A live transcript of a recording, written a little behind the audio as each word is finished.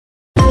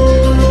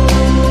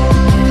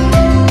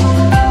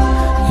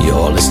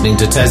listening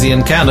to Tassie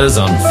Encounters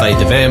on Faith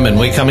FM, and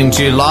we're coming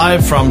to you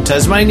live from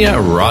Tasmania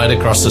right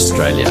across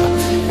Australia.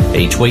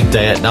 Each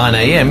weekday at 9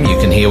 a.m, you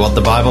can hear what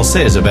the Bible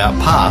says about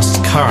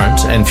past,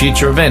 current and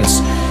future events.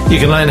 You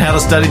can learn how to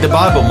study the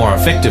Bible more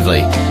effectively.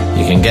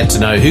 You can get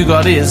to know who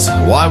God is,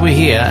 why we're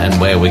here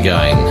and where we're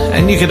going.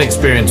 And you can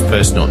experience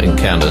personal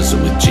encounters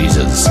with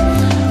Jesus.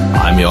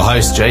 I'm your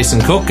host,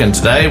 Jason Cook, and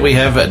today we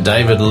have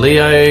David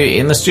Leo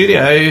in the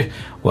studio.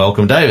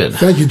 Welcome, David.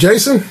 Thank you,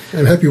 Jason,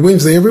 and happy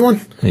Wednesday,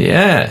 everyone.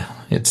 Yeah,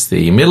 it's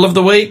the middle of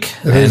the week,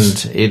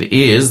 it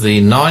is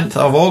the 9th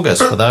of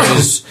August, for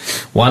those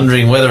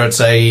wondering whether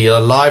it's a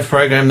live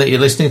program that you're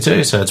listening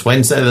to. So it's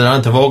Wednesday, the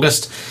 9th of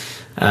August.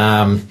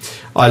 I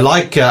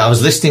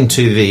was listening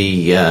to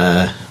the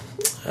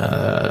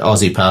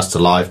Aussie Pastor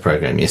Live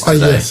program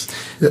yesterday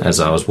as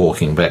I was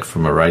walking back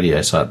from a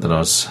radio site that I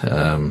was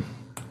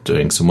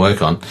doing some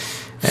work on,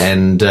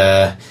 and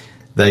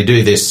they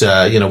do this,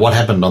 what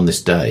happened on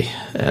this day,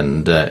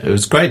 and it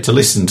was great to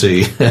listen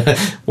to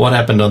what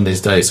happened on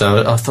this day.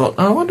 So I thought,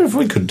 I wonder if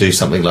we could do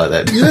something like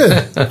that.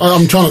 Yeah,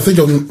 I'm trying to think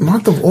of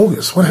 9th of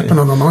August. What happened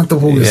on the 9th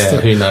of August?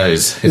 Yeah, who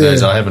knows? Who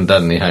knows? I haven't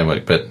done any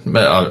homework, but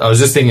I was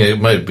just thinking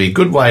it might be a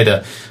good way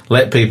to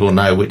let people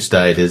know which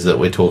day it is that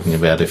we're talking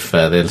about if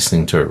they're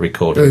listening to it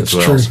recorded as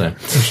well. True. So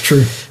it's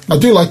true. I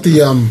do like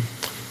the, on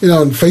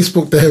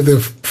Facebook, they have their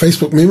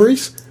Facebook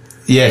memories.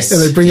 Yes.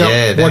 And they bring up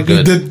what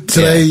you did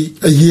today,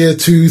 a year,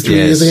 2, 3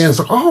 years ago. It's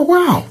like, oh,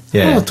 wow.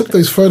 Yeah. Oh, I took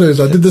those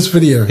photos. I did this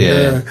video.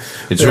 Yeah.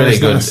 It's really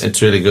good. Nice.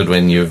 It's really good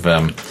when you've,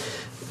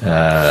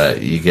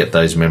 you get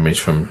those memories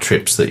from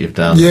trips that you've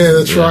done. Yeah,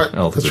 that's right.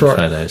 All the good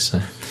photos.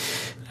 So.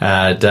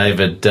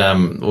 David,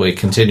 we're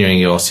continuing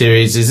your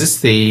series. Is this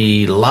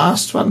the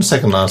last one?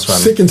 Second last one?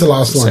 Second to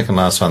last one. Second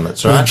last one,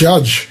 that's right. The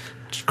judge.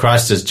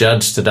 Christ as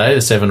judge today,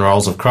 the 7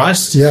 roles of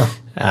Christ. Yeah.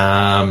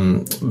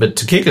 But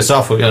to kick us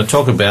off, we're going to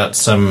talk about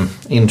some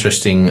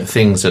interesting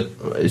things that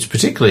is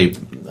particularly,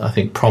 I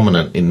think,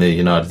 prominent in the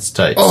United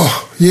States.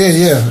 Oh,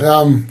 yeah.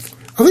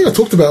 I think I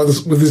talked about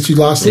this with you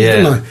last week,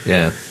 didn't I?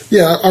 Yeah.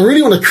 Yeah, I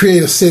really want to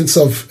create a sense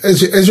of,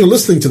 as you're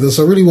listening to this,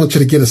 I really want you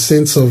to get a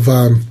sense of,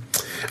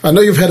 I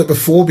know you've had it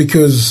before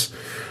because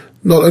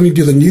not only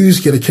do the news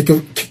get a kick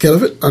out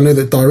of it, I know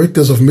that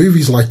directors of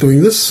movies like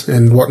doing this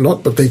and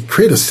whatnot, but they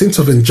create a sense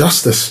of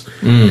injustice.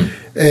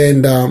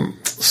 And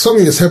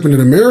something that's happened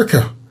in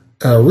America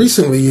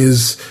recently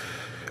is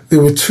there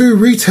were 2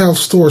 retail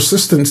store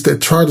assistants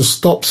that tried to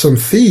stop some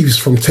thieves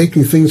from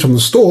taking things from the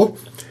store.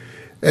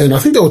 And I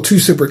think there were 2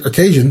 separate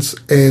occasions,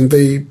 and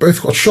they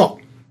both got shot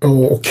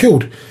or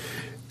killed.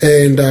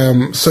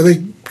 And so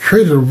they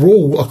created a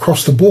rule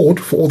across the board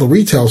for all the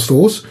retail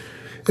stores.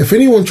 If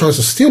anyone tries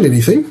to steal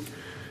anything,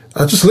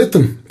 just let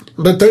them.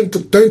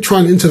 Don't try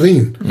and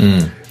intervene.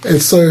 And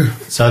so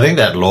I think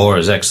that law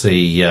is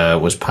actually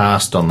was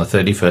passed on the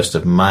 31st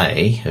of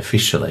May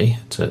officially.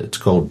 It's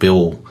called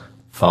Bill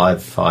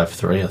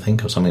 553, I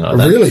think, or something like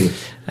that. Really?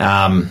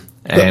 That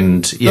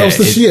was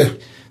this year.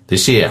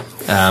 This year.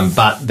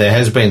 But there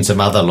has been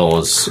some other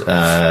laws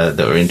that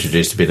were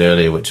introduced a bit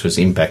earlier, which was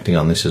impacting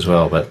on this as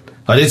well. But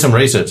I did some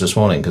research this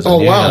morning because I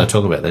knew you were going to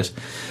talk about this.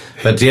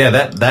 But yeah,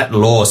 that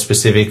law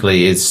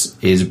specifically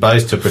is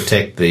both to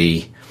protect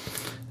the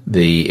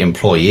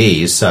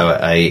employees, so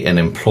an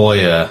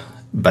employer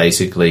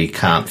basically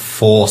can't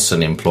force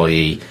an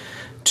employee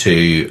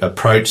to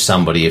approach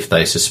somebody if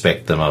they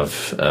suspect them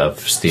of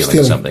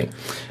stealing something.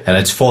 And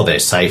it's for their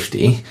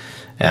safety.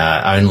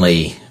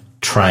 Only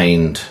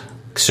trained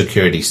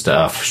security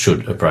staff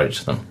should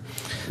approach them.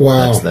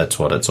 Wow. That's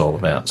what it's all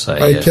about. So,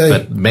 okay.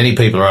 But many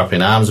people are up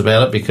in arms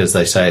about it because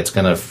they say it's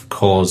going to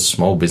cause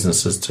small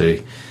businesses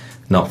to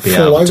not be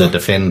able to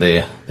defend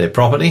their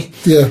property.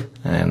 Yeah.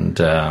 And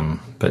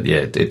but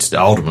yeah, it's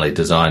ultimately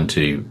designed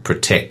to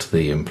protect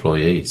the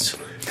employees.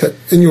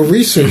 In your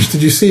research,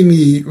 did you see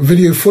any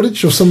video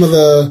footage of some of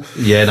the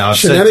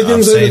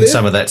shenanigans I've seen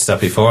some of that stuff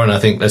before, and I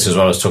think this is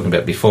what I was talking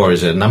about before,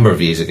 is a number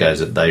of years ago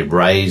that they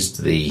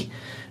raised the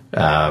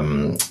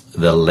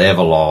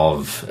level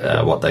of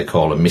what they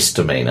call a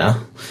misdemeanor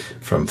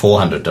from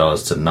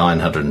 $400 to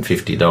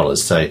 $950.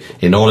 So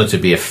in order to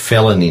be a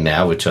felony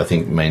now, which I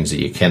think means that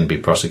you can be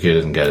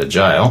prosecuted and go to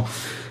jail,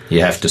 you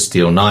have to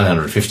steal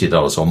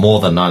 $950 or more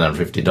than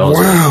 $950.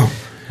 Wow.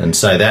 And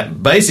so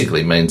that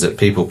basically means that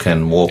people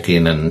can walk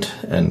in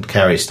and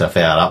carry stuff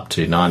out up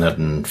to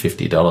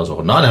 $950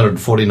 or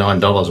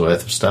 $949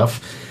 worth of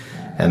stuff,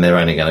 and they're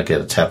only going to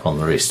get a tap on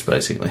the wrist,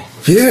 basically.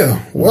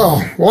 Yeah,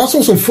 wow. Well, I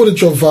saw some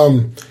footage of,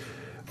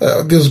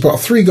 there's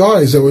about 3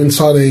 guys that were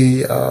inside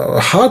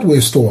a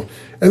hardware store,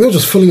 and they were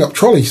just filling up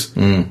trolleys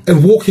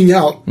and walking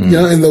out,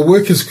 and the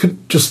workers could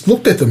just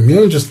looked at them,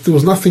 just there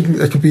was nothing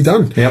that could be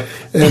done. Yep.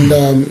 And,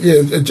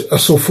 I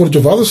saw footage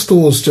of other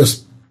stores,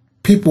 just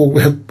people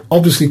have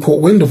obviously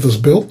caught wind of this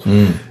bill,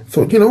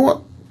 thought, you know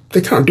what,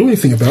 they can't do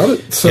anything about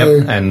it.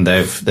 So, and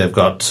they've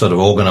got sort of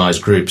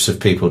organised groups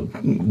of people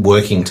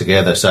working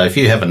together. So if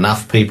you have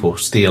enough people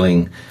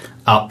stealing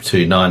up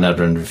to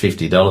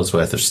 $950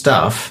 worth of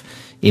stuff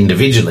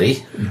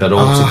individually, but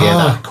all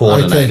together,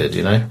 coordinated,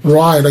 okay.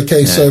 Right,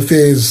 okay, so if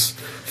there's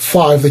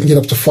 5, they can get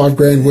up to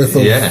 $5,000 worth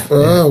of.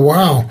 Oh,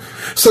 wow.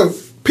 So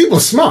people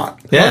are smart.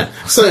 Yeah.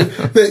 Right? So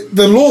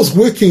the law's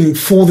working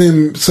for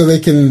them so they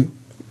can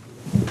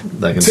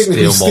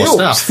steal more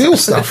stuff. Steal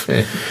stuff.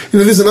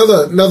 There's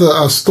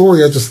another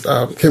story I just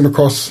came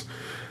across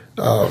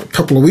a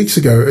couple of weeks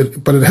ago,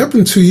 but it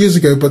happened 2 years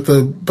ago. But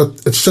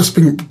it's just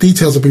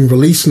details have been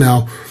released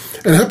now.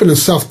 And it happened in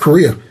South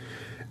Korea,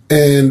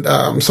 and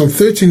some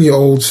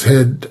 13-year-olds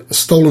had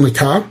stolen a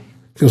car.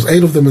 There was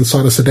 8 of them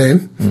inside a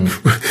sedan,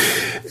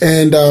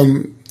 and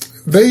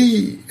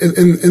they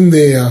in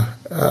their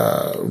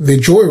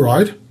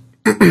joyride,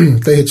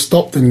 they had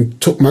stopped and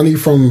took money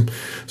from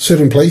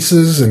certain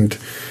places, and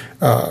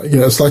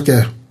it's like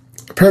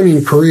apparently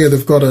in Korea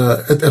they've got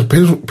at a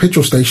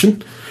petrol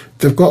station,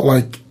 they've got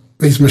like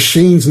these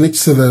machines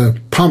next to the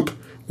pump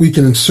where you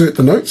can insert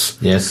the notes.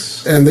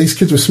 Yes. And these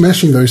kids were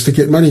smashing those to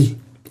get money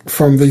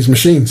from these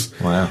machines.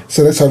 Wow.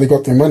 So that's how they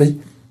got their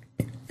money.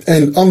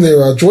 And on their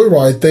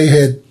joyride, they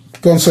had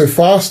gone so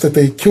fast that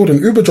they killed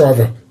an Uber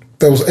driver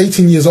that was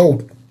 18 years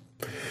old.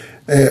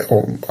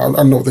 Or I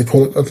don't know what they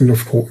call it. I think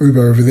they call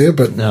Uber over there,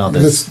 but no,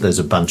 there's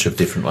a bunch of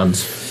different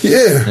ones.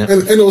 Yeah, yep.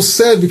 And it was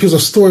sad because the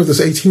story of this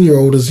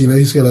 18-year-old is,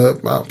 he's got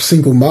a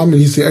single mum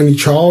and he's the only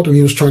child, and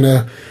he was trying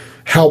to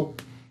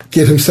help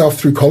get himself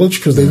through college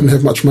because they didn't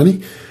have much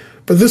money.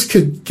 But this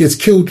kid gets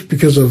killed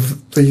because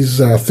of these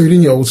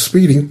 13-year-olds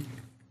speeding.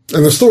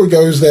 And the story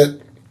goes that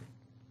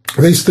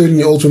these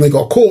 13-year-olds, when they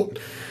got caught,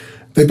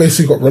 they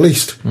basically got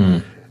released.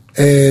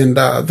 And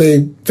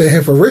they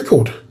have a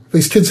record.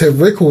 These kids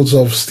have records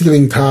of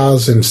stealing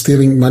cars and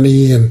stealing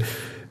money, and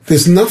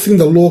there's nothing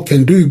the law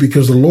can do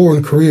because the law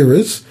in Korea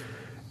is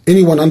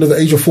anyone under the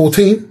age of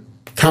 14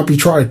 can't be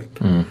tried.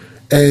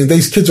 And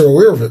these kids are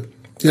aware of it.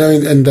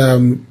 And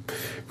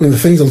when the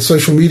things on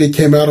social media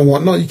came out and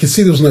whatnot, you can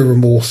see there was no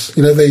remorse.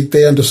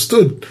 They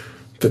understood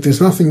that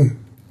there's nothing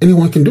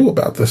anyone can do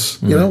about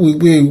this.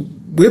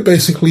 We're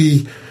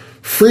basically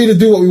free to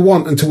do what we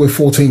want until we're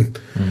 14.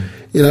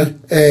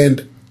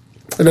 And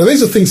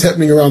these are things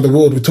happening around the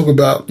world. We talk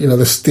about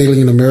the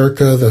stealing in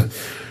America.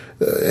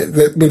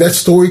 That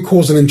story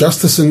caused an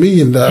injustice in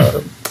me, and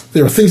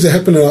there are things that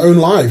happen in our own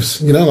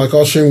lives. Like I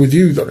was sharing with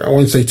you. I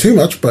won't say too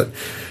much, but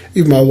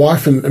even my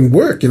wife and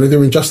work, there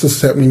are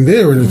injustices happening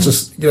there, and it's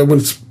just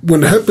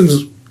when it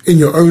happens in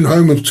your own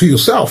home and to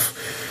yourself,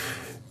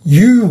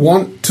 you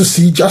want to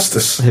see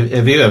justice.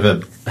 Have you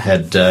ever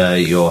had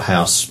your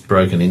house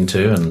broken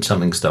into and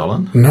something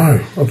stolen?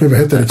 No, I've never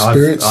had that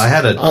experience. I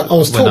had it I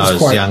was when I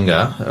was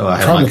younger. I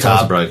had my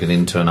car broken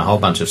into and a whole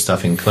bunch of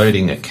stuff,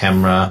 including a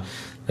camera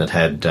that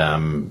had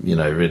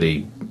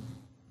really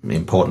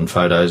important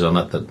photos on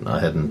it that I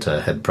hadn't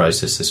had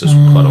processed. This was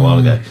quite a while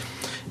ago.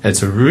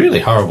 It's a really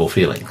horrible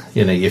feeling.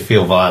 You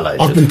feel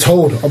violated. I've been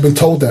told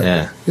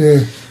that.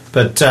 Yeah.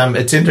 But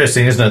it's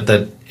interesting, isn't it,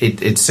 that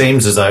it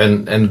seems as though,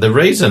 and the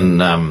reason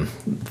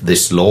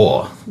this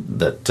law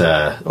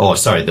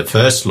the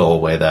first law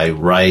where they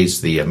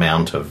raised the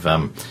amount of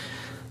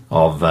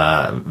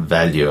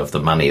value of the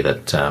money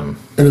that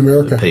in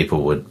America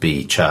people would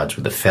be charged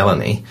with a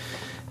felony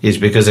is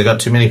because they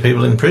got too many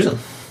people in prison.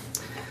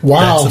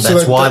 Wow.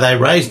 That's why they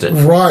raised it.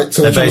 Right.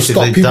 So they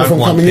basically don't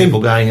want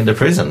people going into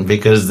prison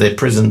because their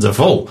prisons are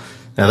full.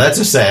 Now, that's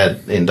a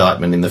sad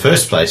indictment in the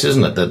first place,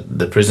 isn't it? That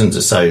the prisons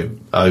are so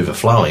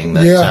overflowing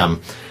that...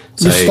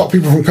 to stop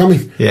people from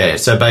coming. Yeah,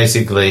 so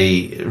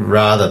basically,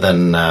 rather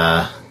than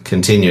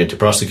continue to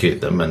prosecute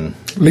them and...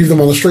 leave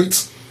them on the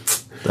streets.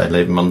 They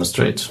leave them on the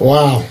streets.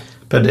 Wow.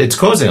 But it's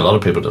causing a lot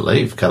of people to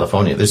leave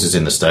California. This is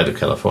in the state of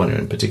California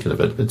in particular,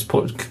 but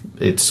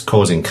it's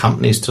causing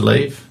companies to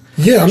leave.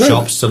 Yeah, I know.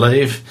 Shops to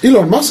leave.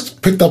 Elon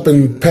Musk picked up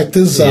and packed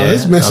his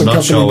massive I'm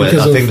not company. Sure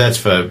I think that's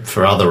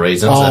for other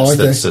reasons.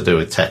 That's to do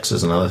with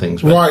taxes and other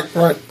things. But,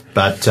 right.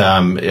 But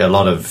a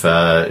lot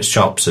of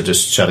shops are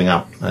just shutting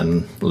up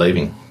and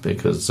leaving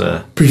because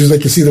they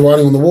can see the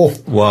writing on the wall.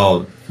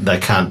 Well, they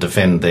can't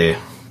defend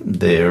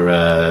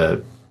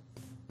their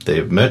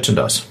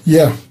merchandise.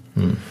 Yeah.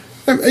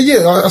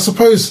 I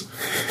suppose.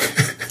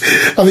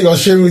 I think I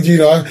was sharing with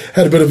you. I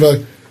had a bit of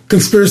a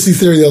conspiracy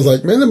theory. I was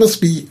like, man, there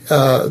must be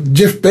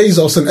Jeff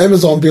Bezos and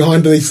Amazon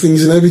behind these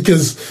things,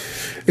 because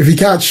if you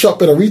can't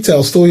shop at a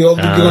retail store, you're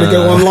going to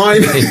go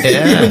online.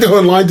 Yeah. You're going to go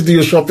online to do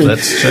your shopping.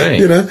 That's true.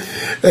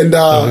 And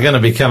we're going to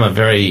become a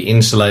very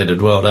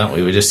insulated world, aren't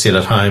we? We just sit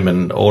at home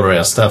and order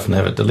our stuff and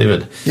have it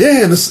delivered.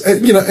 Yeah,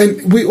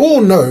 and we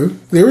all know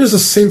there is a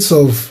sense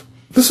of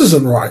this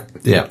isn't right.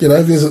 Yeah,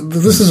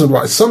 this isn't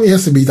right. Something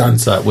has to be done.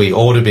 So we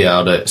ought to be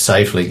able to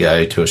safely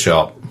go to a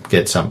shop,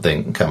 get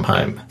something, and come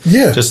home.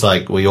 Yeah. Just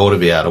like we ought to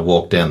be able to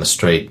walk down the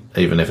street,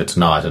 even if it's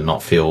night, and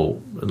not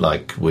feel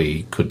like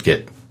we could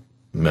get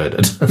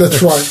murdered.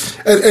 That's right.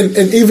 And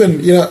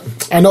even,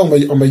 I know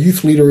I'm a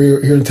youth leader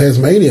here in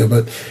Tasmania,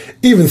 but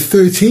even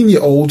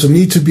 13-year-olds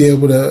need to be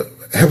able to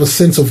have a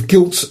sense of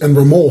guilt and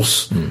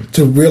remorse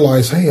to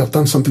realize, hey, I've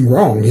done something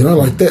wrong,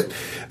 like that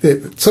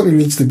something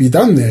needs to be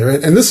done there.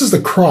 And this is the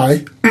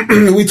cry.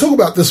 We talk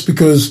about this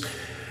because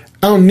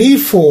our need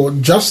for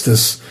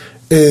justice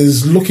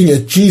is looking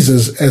at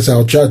Jesus as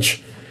our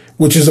judge.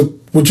 which is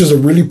a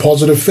really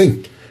positive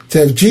thing. To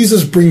have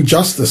Jesus bring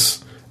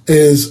justice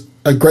is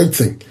a great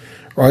thing,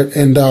 right?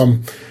 And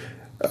John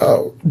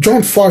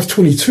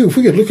 5:22. If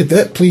we could look at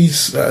that,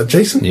 please,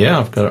 Jason. Yeah,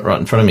 I've got it right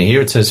in front of me here.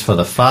 It says, "For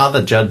the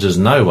Father judges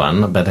no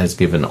one, but has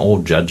given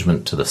all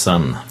judgment to the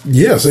Son."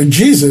 Yeah, so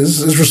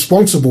Jesus is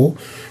responsible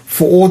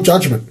for all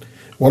judgment.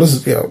 What is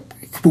it? You know,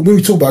 when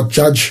we talk about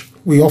judge,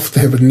 we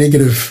often have a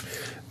negative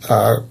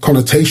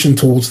connotation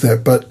towards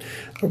that, but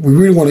we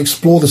really want to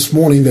explore this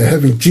morning that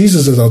having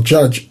Jesus as our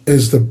judge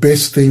is the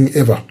best thing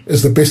ever,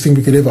 is the best thing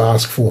we could ever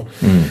ask for.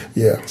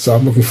 Yeah, so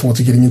I'm looking forward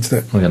to getting into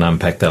that. We're going to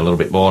unpack that a little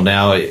bit more.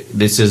 Now,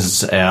 this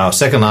is our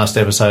second last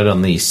episode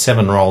on the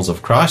 7 roles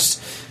of Christ.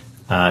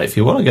 If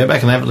you want to go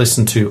back and have a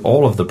listen to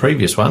all of the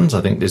previous ones, I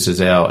think this is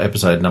our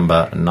episode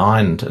number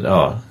 9.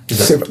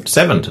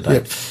 Seven today.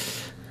 Yep.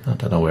 I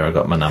don't know where I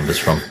got my numbers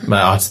from.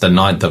 It's the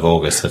 9th of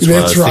August. That's why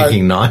I was right.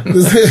 thinking 9.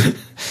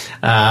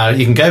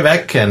 You can go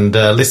back and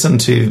listen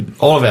to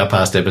all of our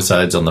past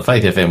episodes on the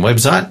Faith FM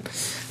website.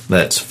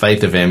 That's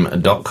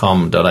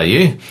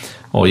faithfm.com.au.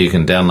 Or you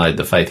can download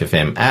the Faith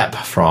FM app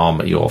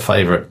from your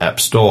favourite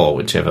app store,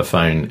 whichever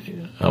phone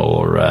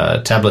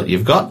or tablet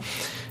you've got.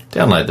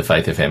 Download the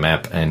Faith FM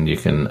app and you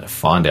can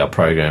find our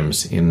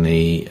programs in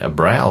the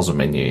browser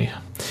menu.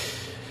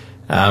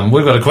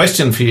 We've got a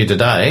question for you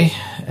today,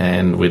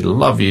 and we'd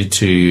love you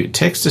to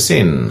text us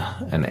in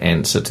an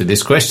answer to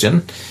this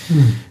question.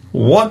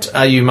 What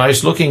are you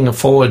most looking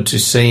forward to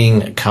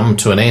seeing come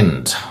to an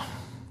end?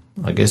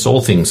 I guess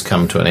all things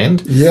come to an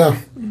end. Yeah.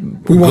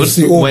 We want to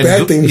see all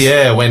bad things.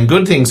 Yeah, when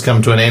good things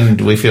come to an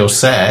end, we feel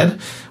sad.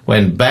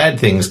 When bad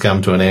things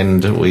come to an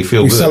end, we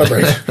feel good. We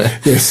celebrate.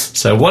 Yes.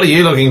 So what are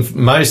you looking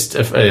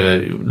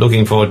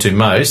forward to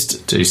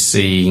most to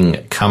seeing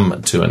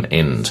come to an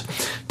end?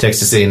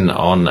 Text us in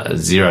on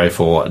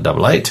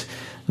 0488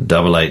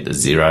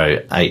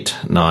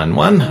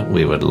 880891.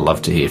 We would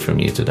love to hear from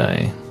you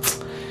today.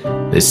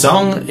 This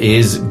song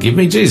is Give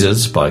Me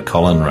Jesus by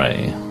Colin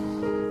Ray.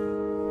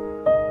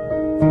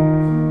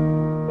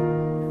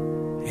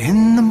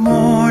 In the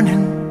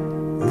morning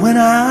when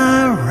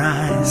I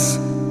rise,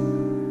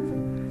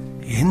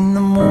 in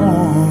the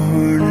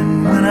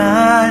morning when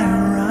I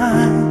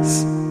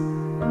rise,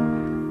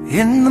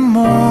 in the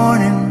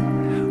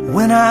morning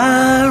when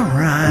I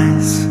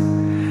rise,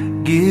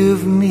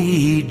 give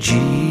me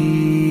Jesus.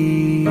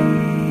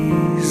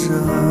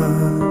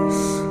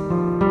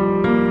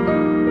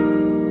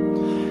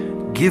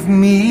 Give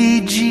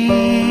me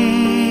Jesus.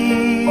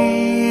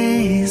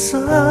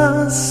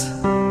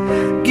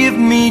 Give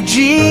me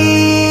Jesus.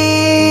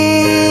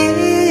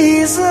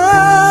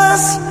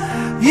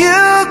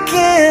 You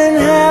can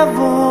have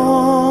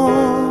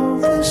all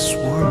this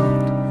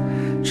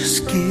world.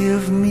 Just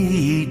give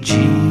me Jesus.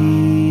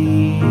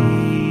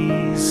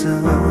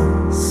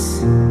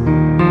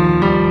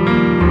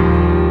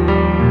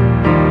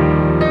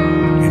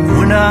 And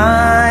when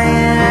I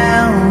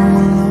am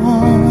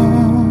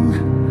alone,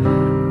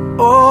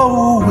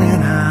 oh,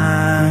 when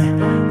I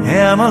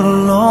am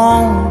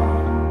alone,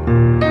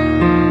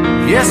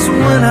 yes,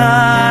 when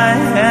I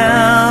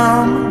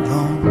am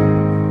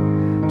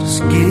alone,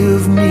 just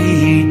give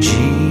me Jesus.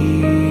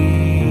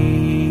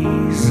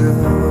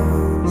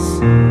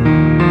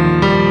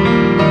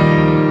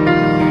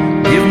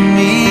 Give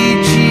me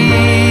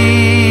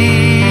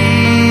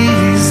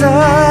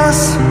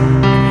Jesus.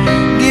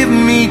 Give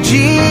me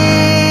Jesus.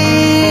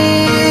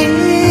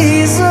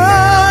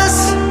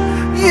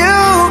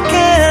 You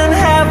can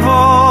have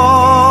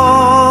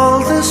all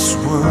this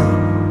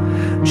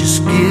world.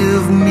 Just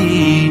give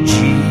me Jesus.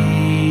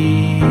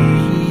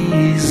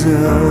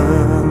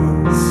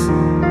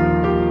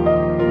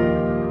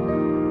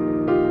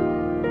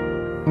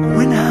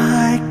 When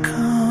I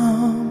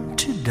come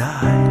to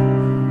die,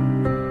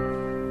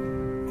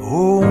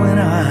 oh, when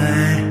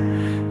I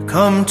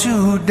come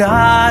to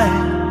die,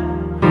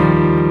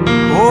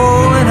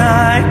 oh, when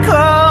I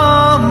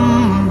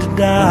come to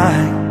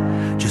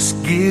die,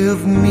 just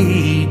give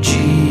me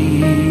Jesus.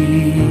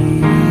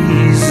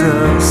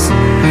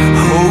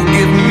 Oh,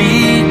 give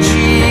me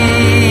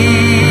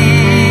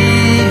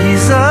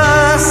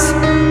Jesus.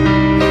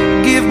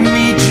 Give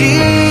me Jesus.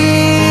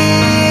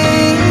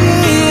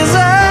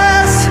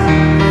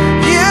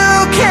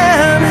 You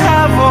can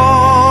have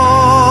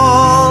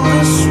all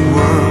this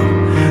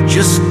world.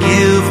 Just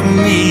give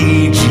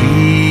me Jesus.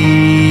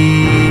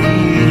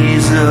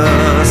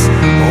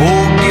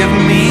 Oh, give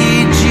me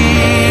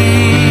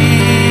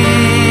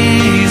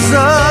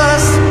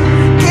Jesus.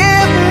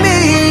 Give me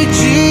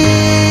Jesus.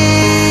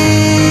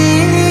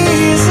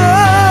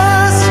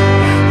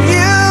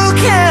 You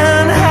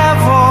can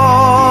have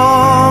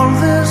all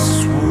this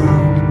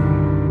world.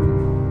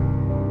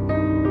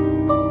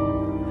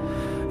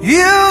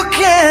 You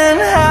can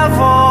have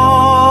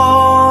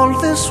all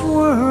this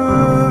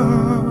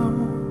world.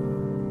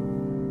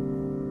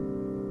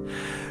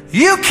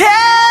 You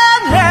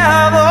can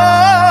have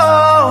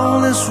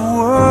all this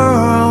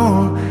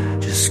world.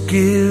 Just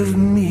give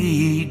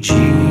me Jesus.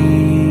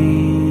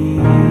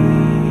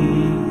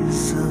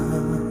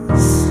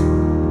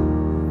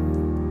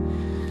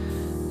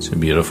 It's a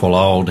beautiful beautiful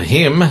old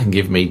hymn,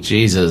 Give Me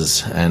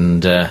Jesus.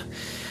 And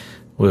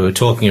we were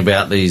talking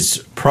about these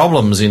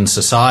problems in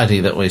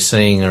society that we're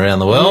seeing around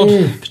the world,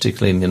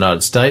 particularly in the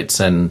United States.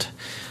 And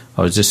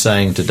I was just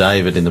saying to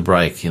David in the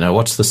break,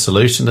 what's the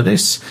solution to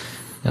this?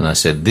 And I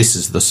said, this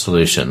is the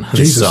solution.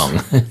 This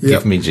song,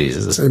 Give Me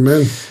Jesus.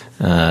 Amen.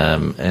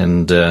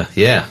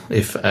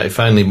 If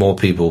only more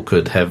people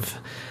could have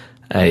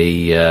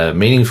a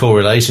meaningful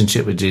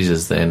relationship with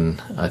Jesus, then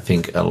I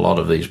think a lot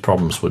of these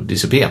problems would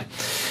disappear.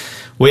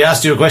 We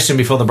asked you a question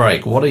before the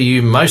break. What are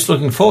you most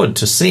looking forward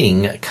to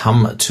seeing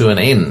come to an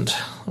end?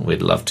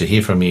 We'd love to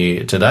hear from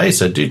you today,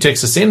 so do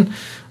text us in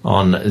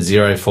on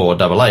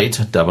 0488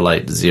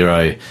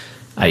 880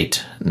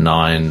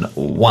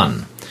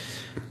 891.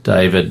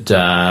 David,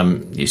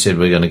 you said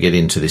we're going to get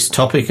into this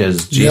topic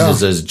as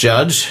Jesus as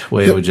judge.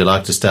 Where would you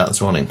like to start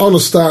this morning? I want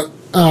to start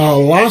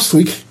last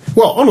week.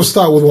 Well, I want to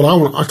start with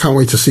what I can't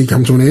wait to see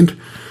come to an end.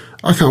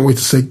 I can't wait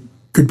to say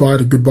goodbye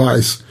to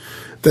goodbyes.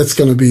 That's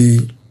going to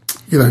be,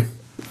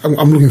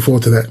 I'm looking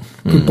forward to that.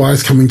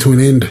 Goodbyes coming to an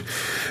end.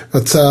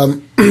 But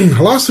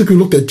last week we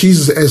looked at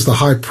Jesus as the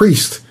high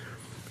priest.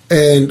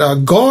 And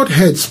God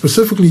had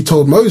specifically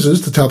told Moses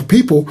to tell the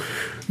people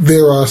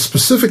there are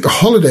specific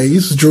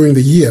holidays during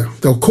the year.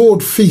 They're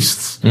called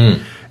feasts.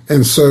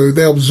 And so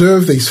they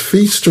observe these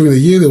feasts during the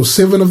year. There were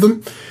 7 of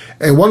them.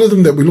 And one of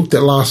them that we looked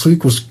at last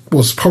week was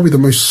probably the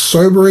most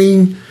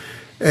sobering.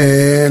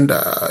 And,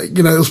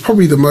 it was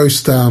probably the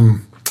most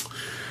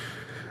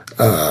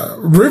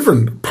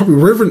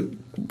reverent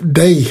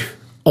day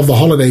of the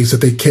holidays that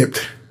they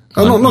kept.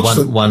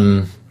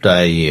 One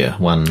day a year.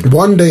 One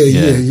day a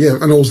year, yeah.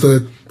 And it was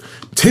the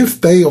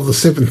 10th day of the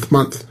 7th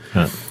month.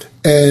 Right.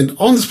 And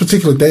on this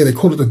particular day, they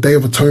called it the Day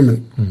of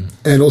Atonement. And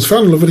it was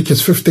found in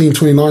Leviticus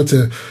 15:29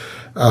 to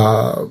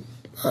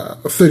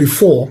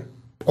 34,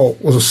 or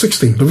was it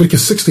 16?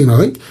 Leviticus 16, I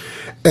think.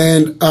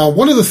 And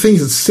one of the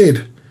things it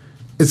said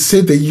that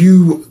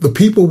the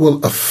people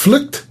will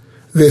afflict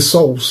their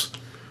souls,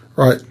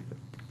 right?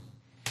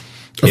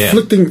 Yeah,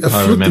 afflicting.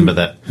 I remember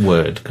that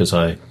word because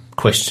I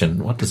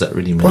questioned, what does that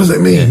really mean? What does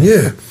that mean?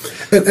 Yeah.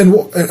 And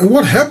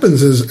what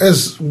happens is,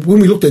 as when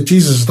we looked at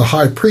Jesus as the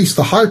high priest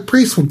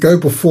would go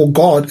before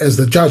God as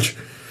the judge,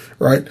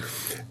 right?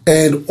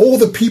 And all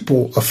the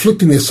people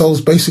afflicting their souls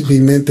basically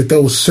meant that they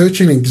were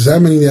searching and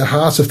examining their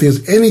hearts. If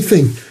there's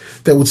anything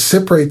that would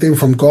separate them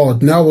from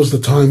God, now was the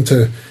time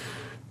to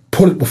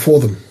put it before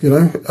them.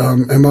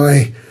 Am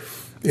I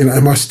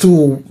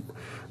still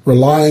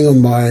relying on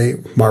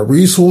my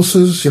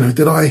resources?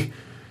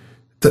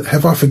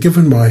 Have I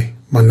forgiven my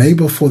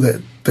neighbor for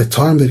that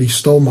time that he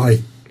stole my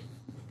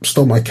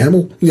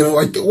camel?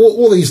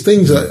 All these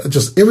things are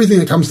just everything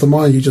that comes to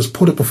mind. You just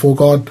put it before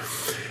God,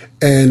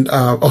 and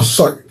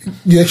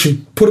you actually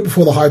put it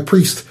before the high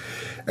priest.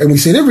 And we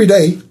said every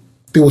day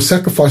there were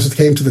sacrifices that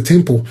came to the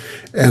temple.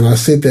 And I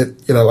said that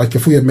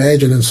if we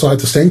imagine inside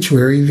the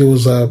sanctuary, there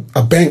was a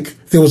bank.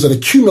 There was an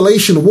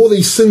accumulation of all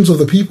these sins of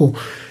the people,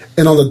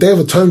 and on the Day of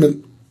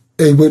Atonement,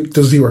 it went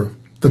to zero.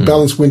 The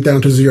balance went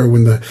down to zero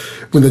when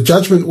the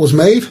judgment was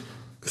made.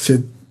 It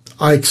said,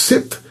 I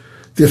accept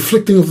the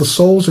afflicting of the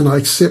souls, and I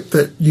accept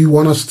that you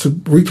want us to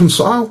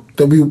reconcile,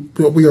 that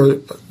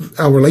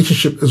our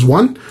relationship is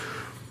one.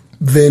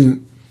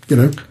 Then,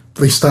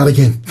 they start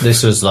again.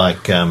 This was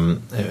like,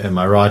 am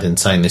I right in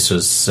saying this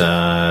was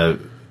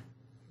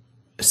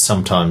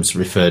sometimes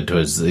referred to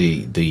as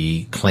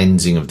the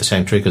cleansing of the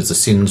sanctuary because the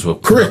sins were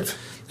correct.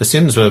 The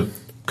sins were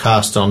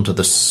cast onto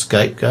the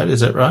scapegoat.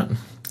 Is that right?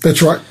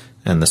 That's right.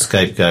 And the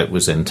scapegoat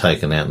was then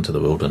taken out into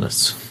the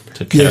wilderness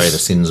to carry the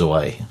sins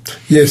away.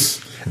 Yes.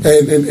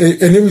 And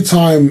every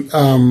time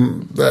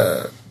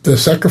the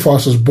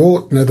sacrifice was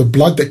brought, the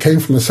blood that came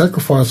from the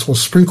sacrifice was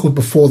sprinkled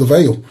before the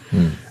veil.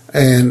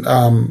 And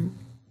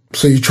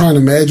so you try and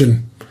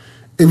imagine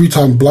every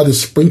time blood is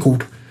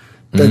sprinkled,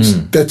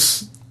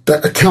 that's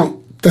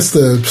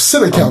the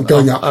sin account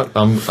going up.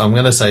 I'm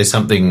going to say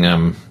something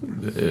a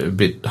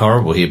bit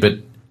horrible here, but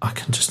I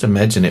can just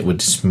imagine it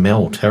would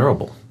smell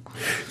terrible.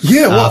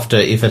 Yeah.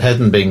 If it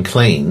hadn't been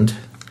cleaned,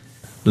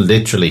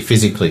 literally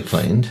physically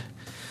cleaned,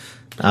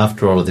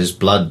 after all of this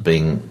blood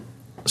being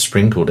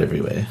sprinkled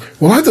everywhere.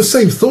 Well, I had the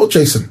same thought,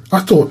 Jason. I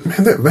thought,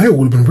 man, that veil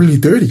would have been really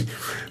dirty.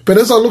 But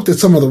as I looked at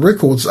some of the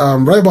records,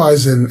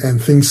 rabbis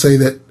and things say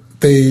that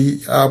they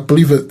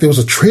believe that there was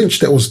a trench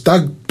that was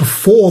dug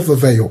before the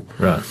veil.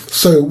 Right.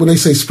 So when they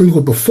say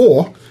sprinkled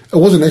before, it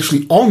wasn't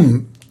actually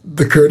on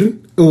the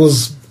curtain. It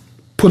was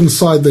put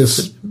inside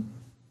this.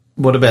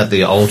 What about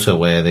the altar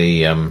where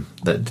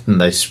didn't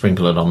they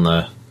sprinkle it on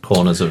the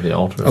corners of the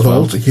altar as the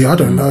well? Altar? Yeah, I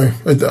don't know.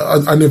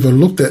 I never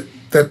looked at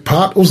that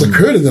part. It was the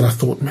curtain that I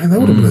thought, man, that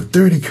would have been a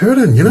dirty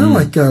curtain,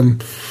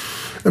 imagine.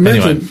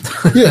 Anyway.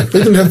 They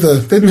didn't have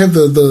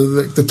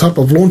the type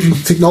of laundry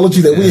technology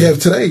that we have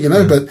today,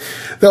 but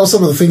that was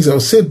some of the things that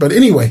were said. But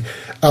anyway,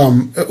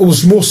 it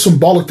was more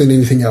symbolic than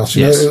anything else.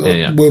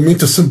 We're meant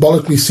to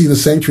symbolically see the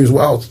sanctuary as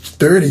well. It's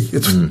dirty.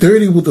 It's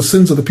dirty with the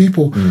sins of the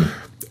people,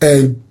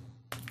 and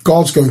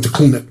God's going to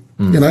clean it.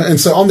 And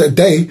so on that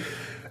day,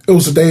 it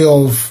was a day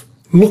of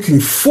looking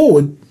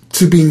forward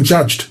to being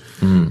judged.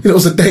 It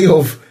was a day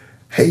of,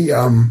 hey,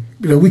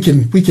 we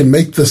can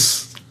make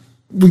this,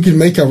 we can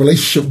make our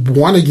relationship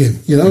one again,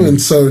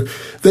 and so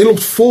they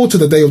looked forward to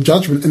the day of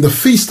judgment, and the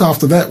feast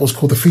after that was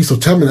called the Feast of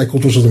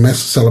Tabernacles, which was a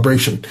massive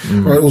celebration,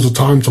 right? It was a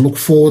time to look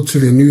forward to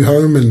their new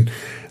home and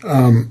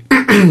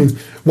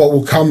what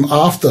will come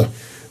after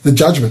the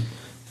judgment.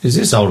 Is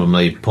this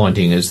ultimately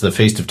pointing, is the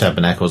Feast of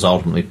Tabernacles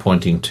ultimately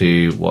pointing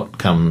to what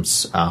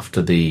comes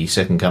after the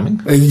second coming?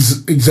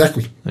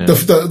 Exactly. Yeah.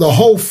 The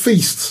whole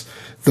feast,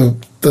 the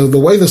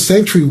way the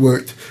sanctuary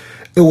worked,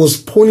 it was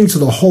pointing to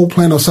the whole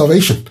plan of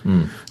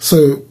salvation.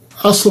 So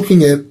us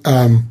looking at,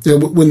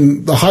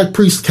 when the high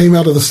priest came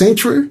out of the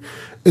sanctuary,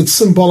 it's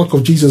symbolic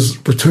of Jesus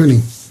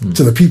returning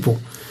to the people.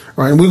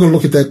 Right? And we're going to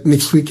look at that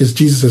next week as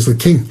Jesus as the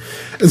king.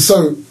 And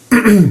so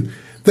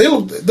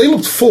they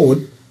looked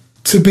forward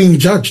to being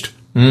judged.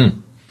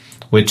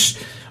 Which,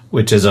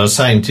 as I was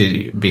saying to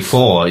you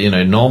before,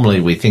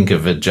 normally we think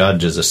of a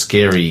judge as a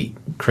scary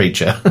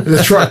creature.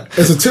 That's right.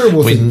 It's a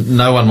terrible thing.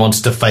 No one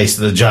wants to face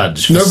the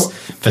judge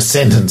for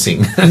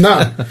sentencing.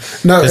 No.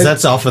 Because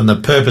that's often the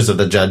purpose of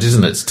the judge,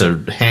 isn't it? It's to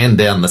hand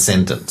down the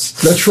sentence.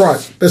 That's right.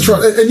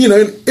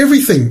 And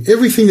everything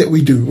that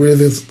we do,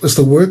 whether it's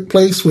the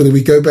workplace, whether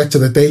we go back to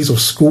the days of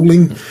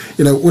schooling,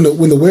 when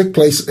the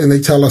workplace and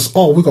they tell us,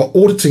 oh, we've got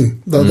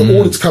auditing, the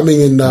audit's coming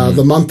in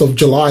the month of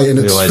July and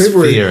it's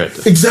February. Fear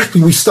it.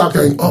 Exactly. We start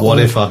going, oh, what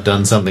if I've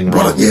done something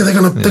wrong? Yeah, they're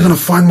gonna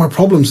find my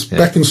problems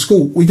back in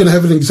school. We're gonna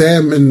have an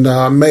exam in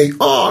May.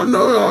 Oh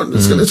no,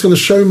 it's gonna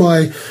show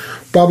my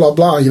blah blah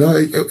blah.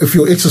 If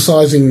you're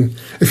exercising,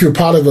 if you're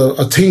part of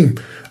a team,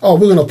 oh,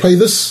 we're gonna play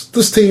this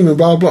team and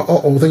blah blah.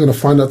 Oh, they're gonna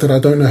find out that I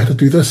don't know how to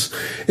do this.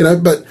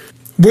 But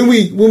when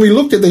we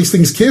looked at these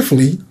things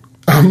carefully,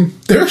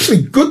 they're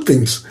actually good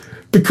things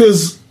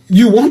because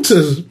you want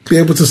to be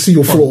able to see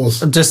your flaws.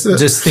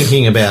 Just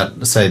thinking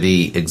about, say,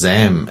 the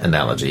exam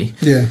analogy.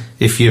 Yeah.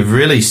 If you've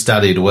really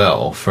studied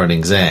well for an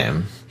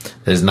exam,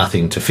 there's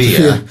nothing to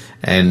fear,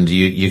 and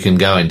you can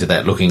go into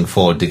that looking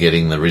forward to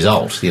getting the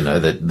result,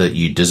 that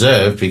you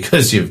deserve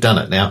because you've done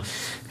it. Now,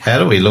 how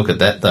do we look at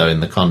that, though, in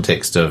the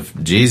context of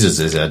Jesus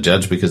as our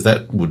judge? Because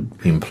that would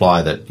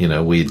imply that,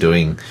 we're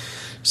doing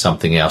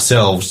something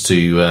ourselves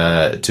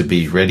to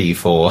be ready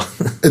for...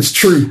 It's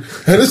true.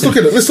 Hey, let's look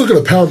at it. Let's look at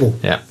a parable.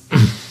 Yeah.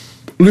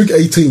 Luke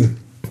 18.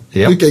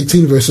 Yep. Luke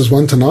 18, verses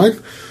 1 to 9.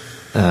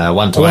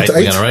 1 to 8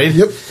 we're going to read.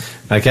 Yep.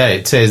 Okay,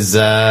 it says,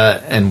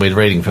 and we're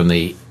reading from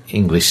the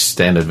English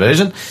Standard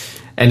Version,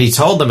 and he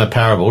told them a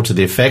parable to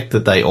the effect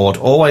that they ought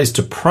always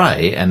to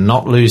pray and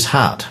not lose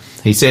heart.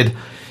 He said,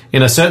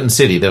 in a certain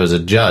city there was a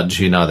judge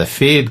who neither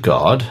feared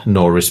God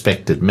nor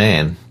respected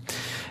man.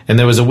 And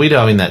there was a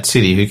widow in that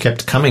city who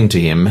kept coming to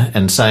him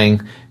and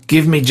saying,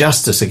 give me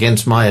justice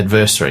against my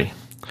adversary.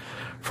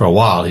 For a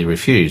while he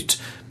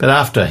refused, but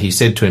after he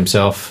said to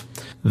himself,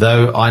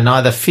 though I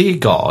neither fear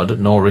God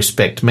nor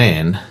respect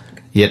man,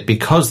 yet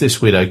because this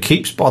widow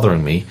keeps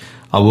bothering me,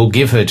 I will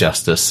give her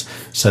justice,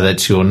 so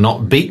that she will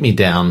not beat me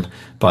down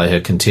by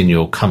her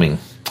continual coming.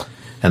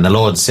 And the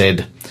Lord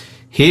said,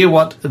 hear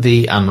what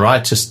the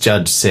unrighteous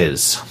judge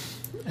says.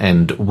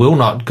 And will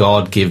not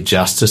God give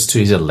justice to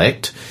his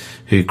elect,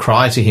 who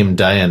cry to him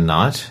day and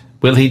night?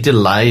 Will he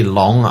delay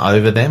long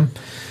over them?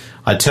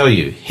 I tell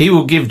you, he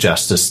will give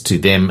justice to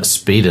them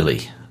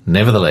speedily.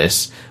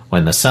 Nevertheless,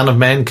 when the Son of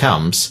Man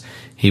comes,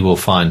 he will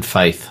find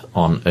faith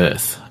on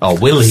earth. Or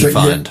will he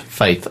find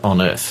faith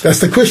on earth?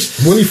 That's the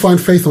question. Will he find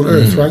faith on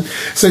earth, right?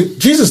 So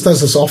Jesus does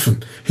this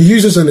often. He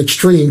uses an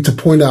extreme to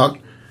point out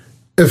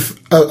if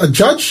a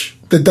judge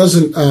that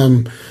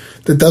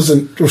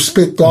doesn't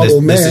respect God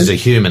or man. This is a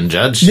human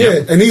judge.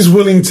 Yeah, and he's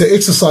willing to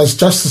exercise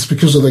justice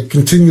because of the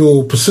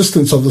continual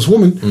persistence of this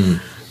woman.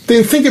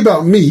 Then think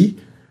about me,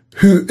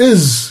 who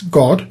is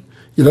God,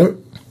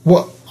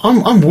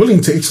 I'm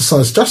willing to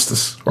exercise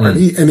justice, right?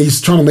 And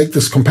he's trying to make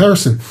this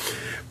comparison.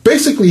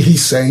 Basically,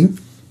 he's saying,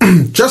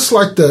 just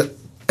like the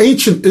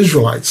ancient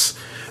Israelites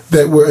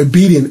that were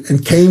obedient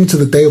and came to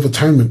the Day of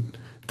Atonement,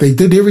 they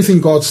did everything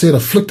God said,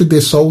 afflicted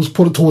their souls,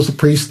 put it towards the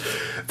priest.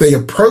 They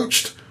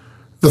approached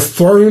the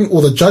throne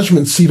or the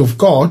judgment seat of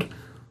God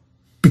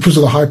because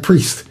of the high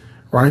priest,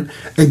 right?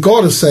 And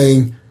God is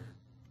saying,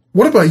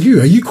 what about you?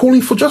 Are you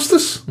calling for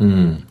justice?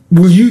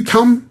 Will you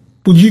come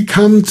to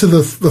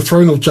the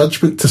throne of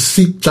judgment to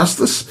seek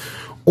justice?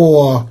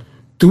 Or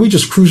do we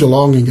just cruise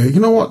along and go,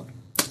 you know what?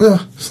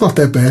 It's not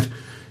that bad.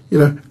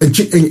 And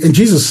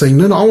Jesus is saying,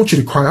 no, I want you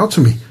to cry out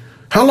to me.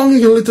 How long are you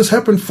going to let this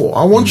happen for?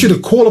 I want you to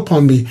call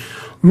upon me.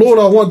 Lord,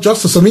 I want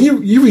justice. I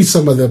mean, you read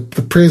some of the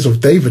prayers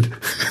of David.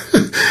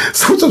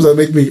 Sometimes that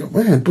make me,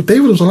 man, but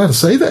David was allowed to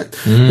say that.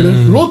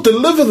 Lord,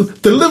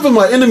 deliver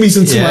my enemies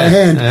into my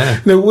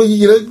hand.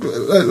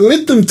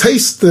 Let them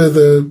taste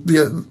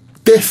the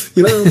death.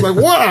 Like,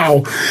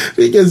 wow.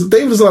 Because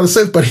David is allowed to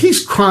say it, but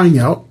he's crying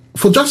out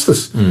for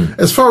justice.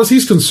 As far as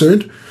he's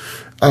concerned,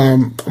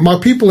 my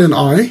people and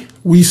I,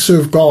 we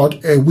serve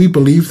God and we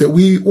believe that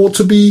we ought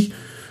to be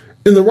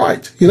in the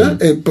right,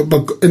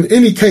 but in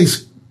any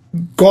case,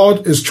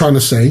 God is trying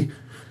to say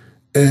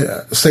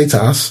to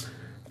us,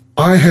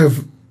 I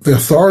have the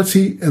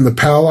authority and the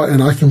power,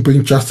 and I can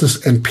bring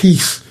justice and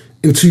peace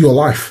into your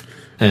life.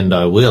 And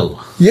I will.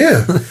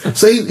 Yeah.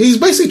 So he's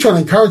basically trying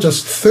to encourage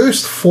us,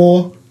 thirst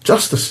for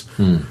justice,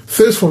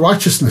 thirst for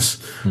righteousness,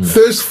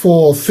 thirst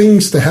for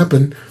things to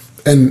happen,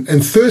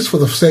 and thirst for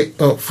the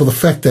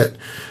fact that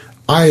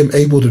I am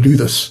able to do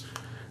this.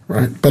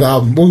 Right. But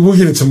we'll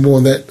get into more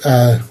on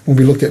that when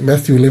we look at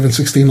Matthew 11,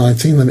 16,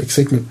 19, the next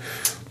segment.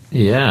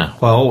 Yeah.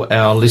 Well,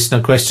 our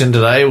listener question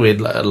today,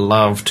 we'd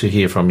love to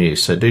hear from you.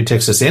 So do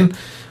text us in.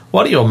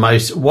 What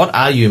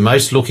are you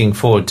most looking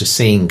forward to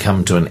seeing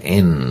come to an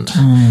end?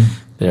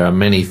 There are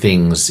many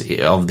things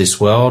of this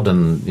world,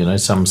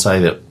 and some say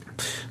that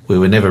we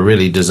were never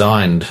really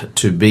designed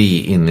to be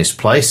in this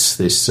place,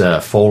 this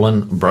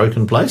fallen,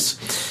 broken place.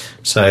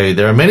 So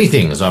there are many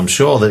things I'm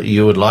sure that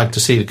you would like to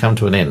see to come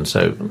to an end.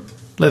 So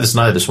let us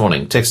know this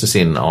morning. Text us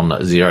in on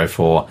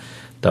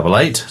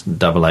 0488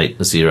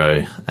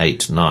 880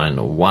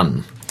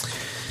 891.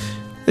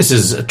 This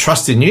is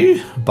Trust in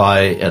You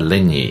by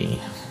Elenyi.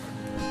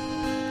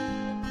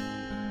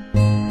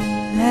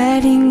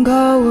 Letting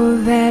go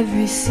of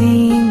every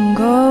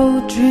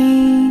single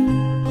dream,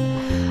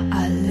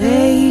 I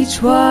lay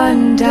each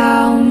one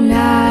down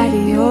at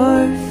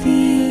your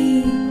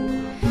feet.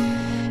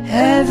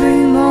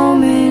 Every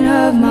moment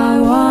of my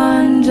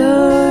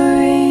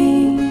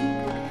wandering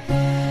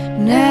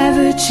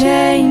never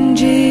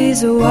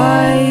changes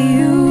what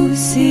you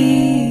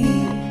see.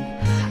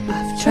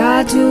 I've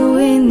tried to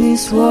win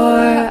this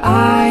war,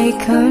 I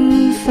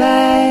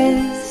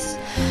confess.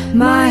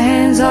 My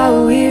hands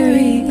are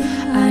weary,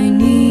 I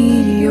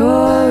need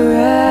your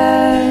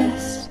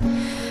rest.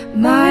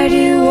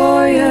 Mighty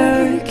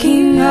warrior,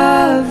 king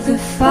of the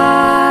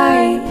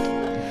fight,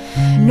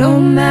 no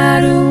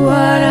matter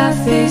what I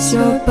face,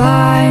 you're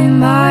by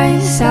my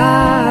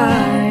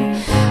side.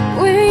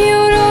 When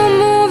you don't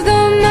move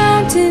the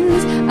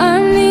mountains,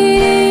 I'm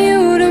needing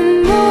you to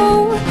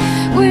move.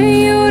 When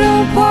you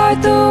don't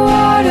part the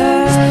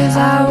waters,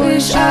 I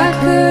wish I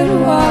could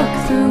walk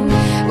through.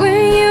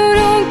 When you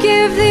don't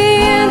give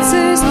the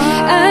answers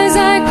as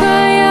I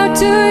cry out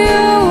to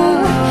you,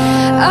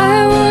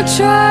 I will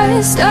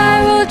trust,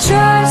 I will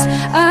trust,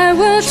 I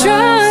will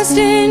trust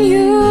in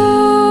you.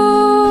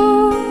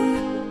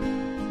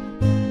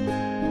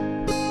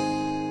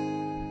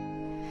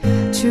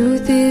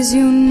 Truth is,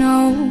 you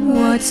know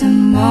what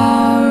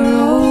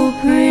tomorrow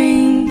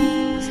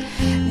brings.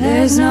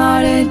 There's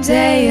not a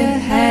day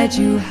ahead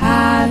you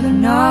have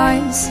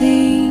not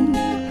seen.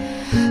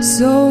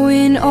 So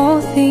in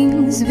all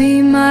things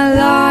be my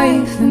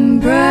life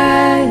and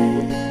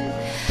breath.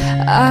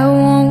 I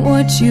want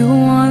what you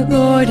want,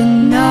 Lord,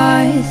 and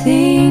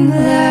nothing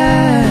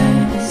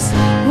less.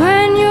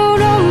 When you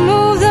don't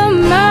move the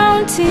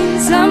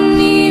mountains, I'm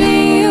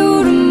needing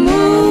you to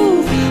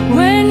move.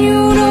 When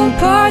you don't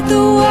part the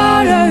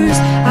waters,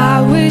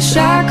 I wish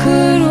I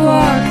could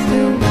walk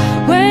through.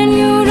 When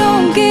you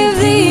don't give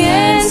the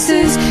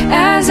answers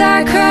as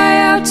I cry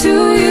out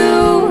to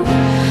you,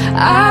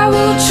 I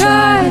will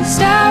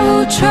trust, I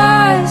will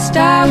trust,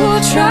 I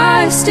will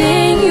trust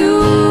in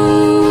you.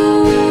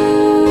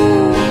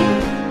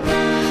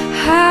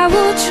 I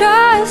will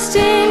trust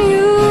in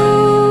you.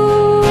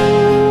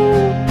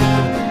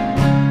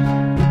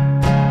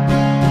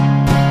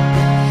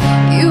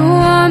 You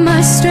are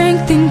my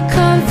strength and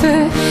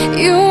comfort.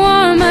 You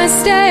are my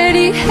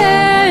steady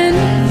hand.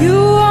 You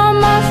are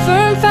my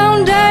firm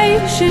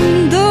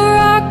foundation, the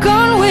rock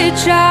on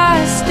which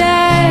I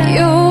stand.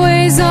 Your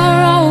ways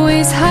are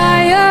always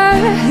higher,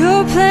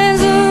 your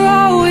plans are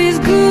always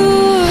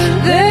good.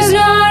 There's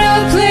not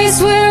a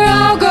place where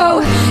I'll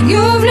go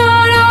you've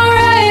not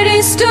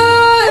already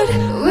stood.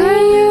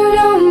 When you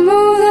don't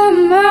move the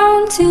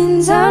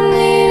mountains, I'm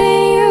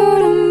needing you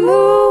to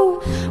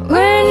move.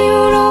 When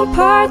you don't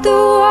part the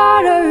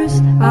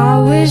waters, I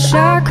wish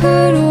I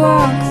could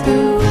walk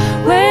through.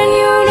 When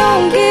you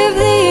don't give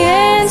the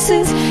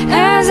answers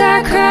as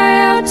I cry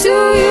out to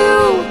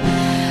you,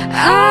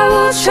 I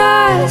will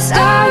trust,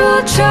 I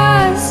will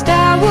trust,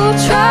 I will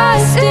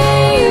trust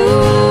in you.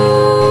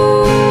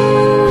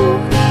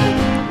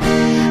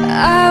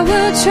 I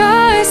will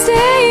trust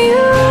in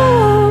you.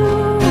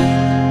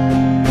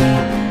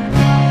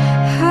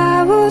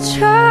 I will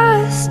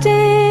trust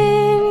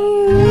in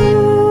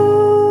you.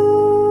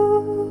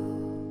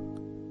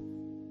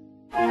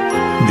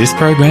 This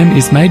program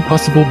is made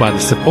possible by the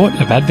support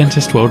of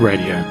Adventist World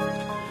Radio.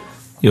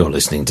 You're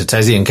listening to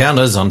Tassie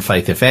Encounters on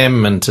Faith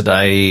FM, and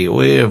today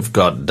we've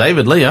got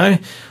David Leo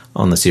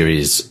on the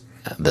series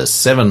The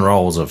 7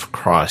 Roles of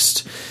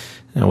Christ.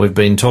 Now, we've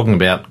been talking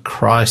about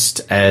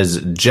Christ as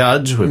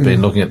judge. We've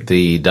been looking at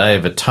the Day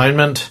of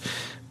Atonement.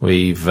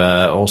 We've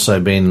also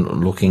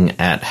been looking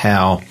at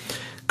how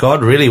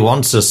God really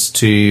wants us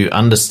to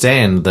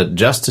understand that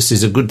justice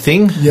is a good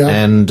thing,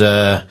 and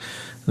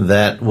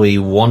that we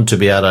want to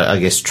be able to, I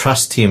guess,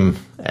 trust him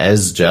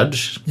as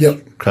judge.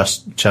 Yep.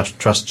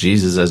 Trust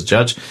Jesus as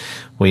judge.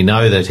 We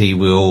know that he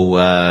will,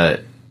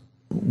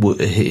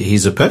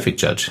 he's a perfect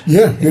judge.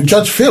 Yeah, he'll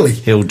judge fairly.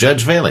 He'll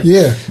judge fairly.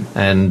 Yeah.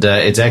 And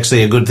it's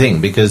actually a good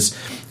thing because,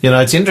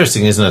 it's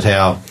interesting, isn't it,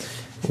 how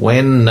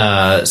When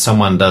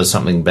someone does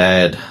something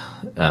bad,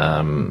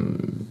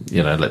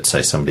 let's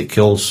say somebody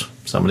kills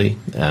somebody,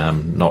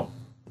 not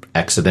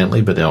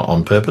accidentally, but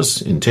on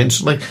purpose,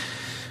 intentionally,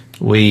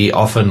 we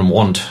often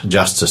want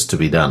justice to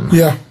be done.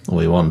 Yeah.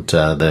 We want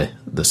the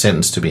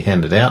sentence to be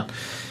handed out.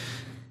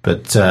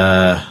 But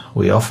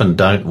we often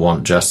don't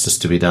want justice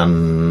to be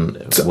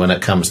done when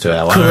it comes to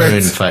our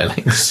own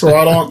failings.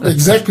 Right on.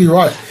 Exactly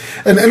right.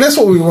 And that's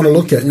what we want to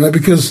look at,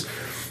 because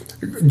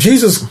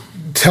Jesus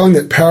telling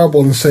that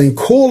parable and saying,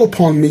 call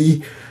upon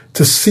me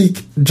to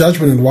seek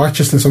judgment and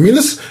righteousness. I mean,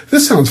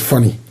 this sounds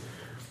funny.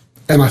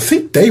 And I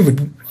think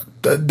David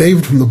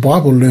from the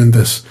Bible learned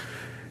this.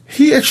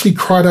 He actually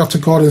cried out to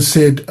God and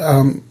said,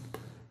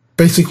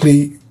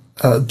 basically,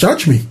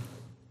 judge me.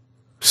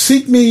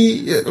 Seek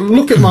me,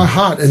 look at my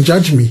heart and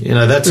judge me.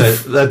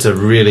 That's a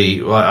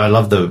really, I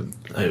love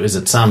is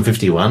it Psalm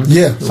 51?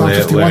 Yeah, Psalm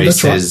 51, where he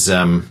that's says,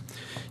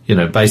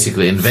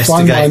 basically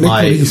investigate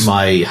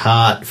my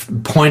heart,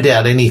 point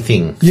out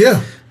anything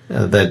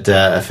that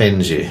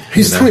offends you.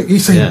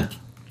 He's saying,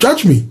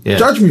 judge me,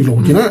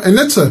 Lord, and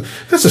that's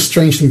a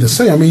strange thing to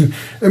say. I mean,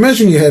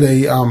 imagine you had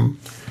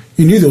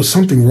you knew there was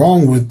something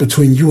wrong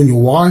between you and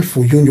your wife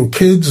or you and your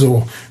kids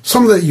or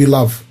someone that you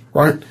love,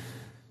 right?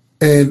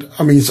 And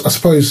I mean, I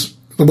suppose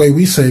the way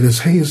we say it is,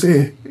 hey, is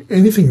there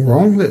anything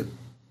wrong that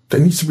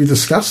needs to be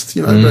discussed?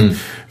 But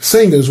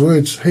saying those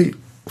words, hey,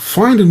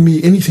 find in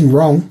me anything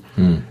wrong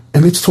and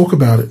let's talk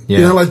about it.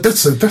 Yeah.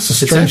 That's a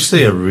strange. It's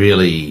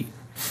actually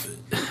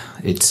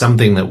it's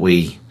something that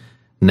we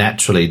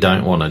naturally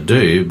don't want to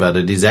do, but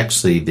it is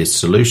actually the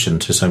solution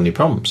to so many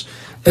problems.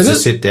 Is to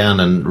sit down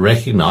and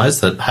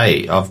recognise that,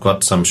 hey, I've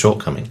got some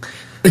shortcoming.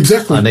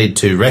 Exactly. I need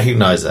to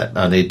recognise that.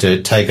 I need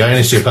to take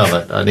ownership of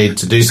it. I need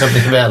to do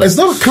something about it. It's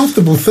not a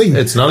comfortable thing.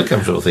 It's not a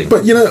comfortable thing.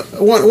 But,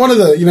 one of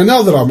the,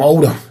 now that I'm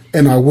older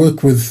and I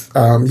work with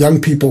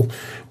young people,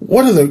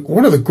 one of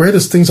the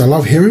greatest things I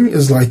love hearing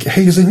is like,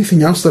 hey, is there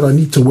anything else that I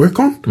need to work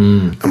on?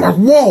 I'm like,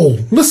 whoa,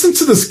 listen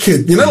to this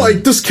kid.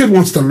 Like this kid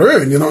wants to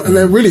learn, and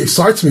that really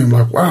excites me. I'm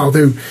like, wow,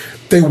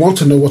 they want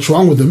to know what's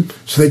wrong with them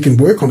so they can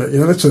work on it.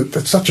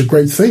 That's such a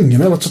great thing.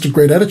 That's such a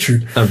great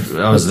attitude.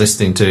 I was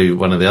listening to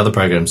one of the other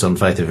programs on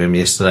Faith FM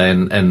yesterday,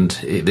 and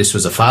this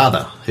was a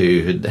father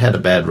who had a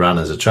bad run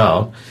as a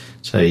child,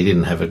 so he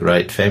didn't have a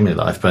great family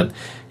life. But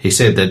he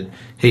said that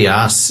he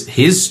asks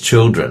his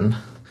children,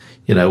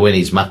 when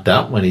he's mucked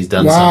up, when he's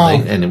done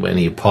something, and when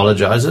he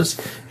apologises,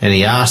 and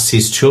he asks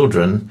his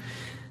children,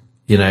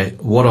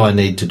 what do I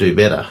need to do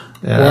better?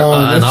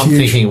 And I'm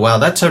thinking, wow,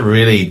 that's a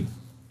really,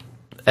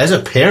 as a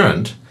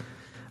parent,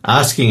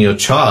 asking your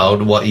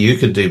child what you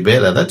could do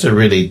better, that's a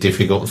really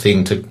difficult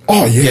thing to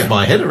get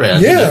my head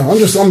around. Yeah,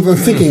 I'm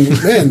thinking,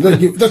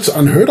 man, that's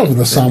unheard of in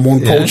the Psalm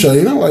 1 culture,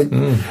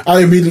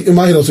 I immediately, in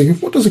my head, I was thinking,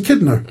 what does a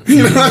kid know?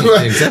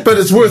 Exactly. But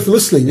it's worth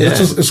listening. Yeah.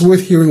 It's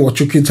worth hearing what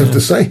your kids have to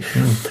say.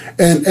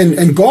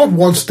 And God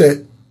wants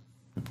that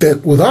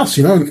with us,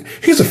 And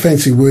here's a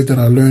fancy word that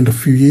I learned a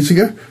few years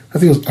ago. I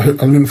think I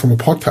learned it from a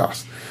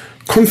podcast.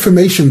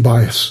 Confirmation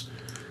bias.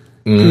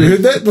 Have you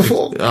heard that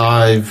before?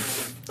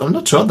 I'm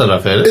not sure that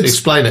I've heard it.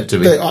 Explain it to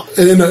me.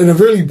 In a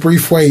really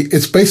brief way,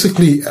 it's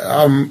basically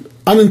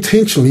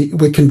unintentionally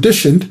we're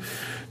conditioned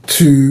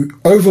to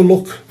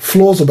overlook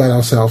flaws about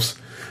ourselves.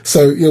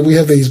 So we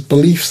have these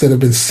beliefs that have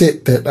been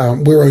set that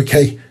we're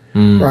okay,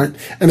 right?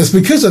 And it's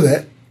because of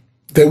that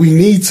we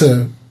need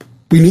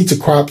to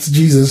cry up to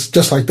Jesus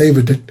just like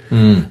David did.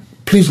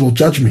 Please, Lord,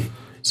 judge me.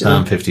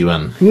 Psalm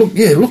 51.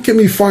 Look at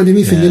me, find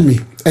anything in me.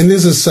 And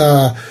there's this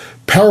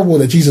parable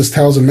that Jesus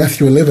tells in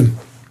Matthew 11,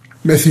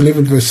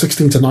 verse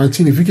 16 to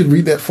 19. If you could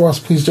read that for us,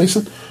 please,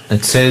 Jason.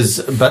 It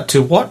says, "But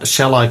to what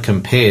shall I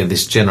compare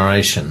this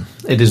generation?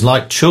 It is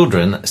like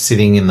children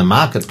sitting in the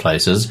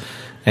marketplaces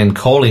and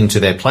calling to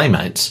their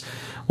playmates.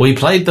 We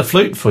played the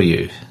flute for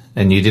you,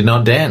 and you did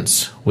not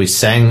dance. We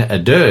sang a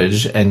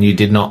dirge, and you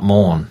did not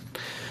mourn.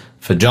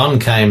 For John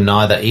came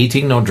neither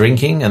eating nor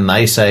drinking, and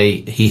they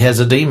say he has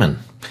a demon.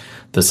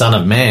 The Son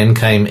of Man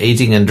came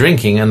eating and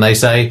drinking, and they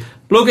say,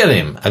 look at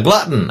him, a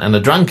glutton and a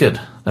drunkard,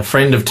 a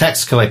friend of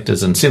tax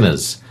collectors and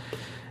sinners.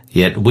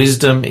 Yet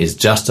wisdom is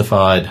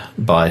justified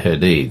by her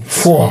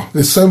deeds." Oh,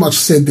 there's so much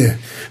said there.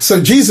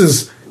 So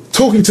Jesus,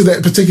 talking to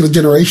that particular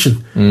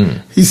generation,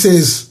 he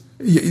says,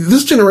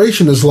 this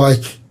generation is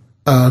like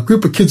a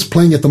group of kids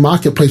playing at the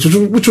marketplace,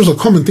 which was a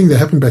common thing that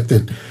happened back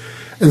then.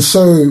 And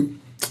so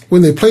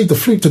when they played the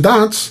flute to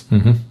dance,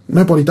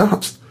 nobody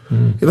danced.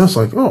 It's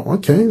like, oh,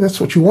 okay,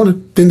 that's what you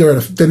wanted. Then they're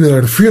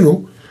at a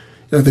funeral.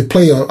 They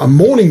play a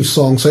mourning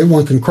song so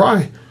everyone can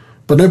cry,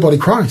 but nobody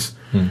cries.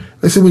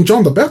 They said, when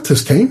John the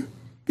Baptist came,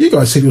 you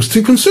guys said he was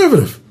too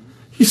conservative.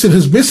 He said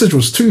his message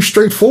was too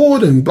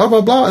straightforward and blah,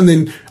 blah, blah. And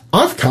then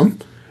I've come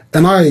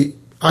and I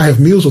have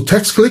meals with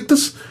tax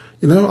collectors.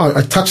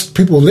 I touch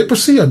people with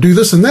leprosy. I do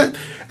this and that.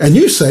 And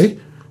you say,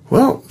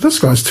 well, this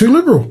guy's too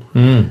liberal.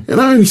 And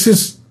he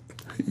says,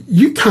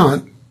 you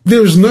can't,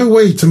 there is no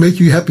way to make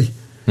you happy.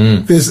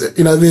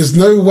 There's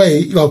no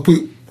way,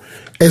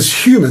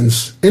 as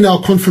humans, in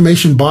our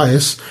confirmation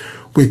bias,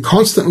 we're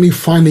constantly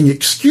finding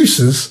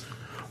excuses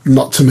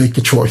not to make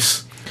a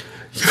choice.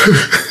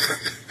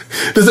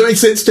 Does that make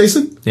sense,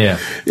 Jason? Yeah.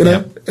 You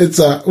know, it's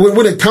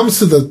when it comes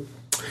to the,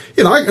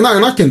 you know,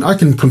 I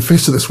can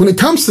confess to this. When it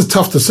comes to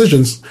tough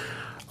decisions,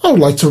 I'd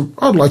like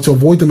to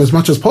avoid them as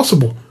much as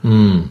possible.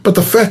 But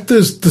the fact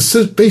is,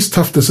 these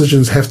tough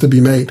decisions have to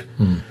be made.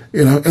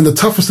 You know, and the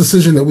toughest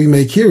decision that we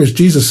make here is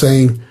Jesus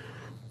saying,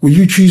 "Will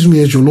you choose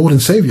me as your Lord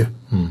and Savior?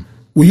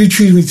 Will you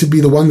choose me to be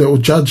the one that will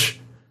judge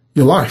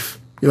your life?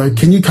 You know,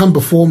 can you come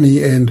before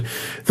me?" And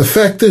the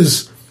fact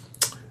is,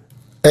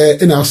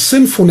 in our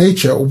sinful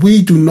nature,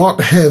 we do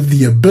not have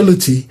the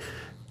ability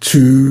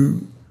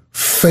to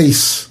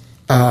face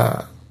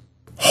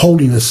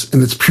holiness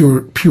in its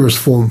purest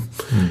form.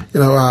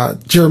 You know,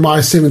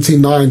 Jeremiah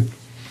 17:9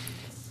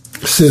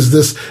 says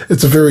this.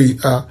 It's a very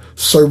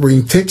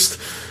sobering text.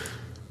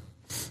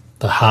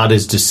 The heart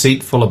is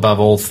deceitful above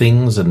all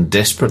things and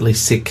desperately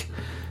sick.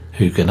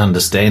 Who can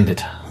understand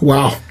it?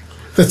 Wow.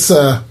 That's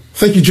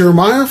thank you,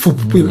 Jeremiah, for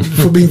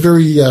being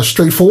very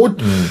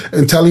straightforward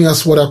and telling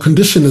us what our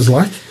condition is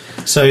like.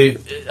 So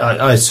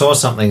I saw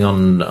something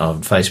on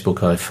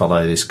Facebook. I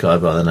follow this guy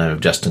by the name of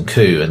Justin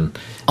Koo, and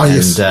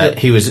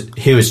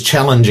he was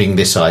challenging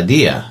this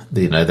idea,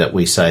 you know, that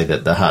we say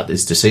that the heart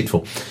is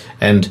deceitful,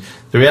 and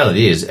the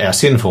reality is our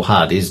sinful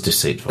heart is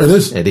deceitful.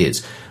 It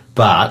is.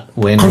 But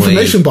when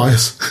confirmation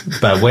bias.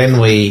 But when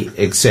we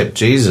accept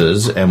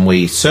Jesus and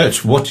we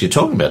search what you're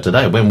talking about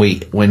today, when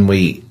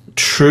we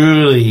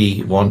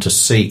truly want to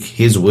seek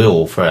His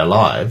will for our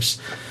lives,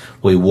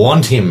 we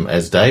want Him,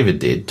 as David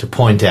did, to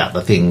point out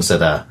the things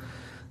that are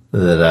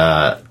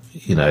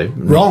you know,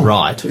 wrong,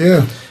 right.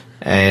 Yeah.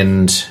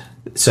 And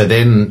so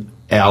then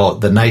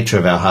the nature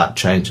of our heart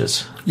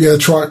changes. Yeah,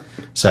 that's right.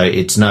 So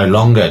it's no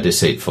longer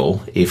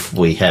deceitful if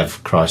we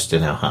have Christ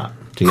in our heart.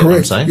 Do you get what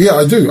I'm saying? Yeah,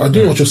 I do. I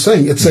do know what you're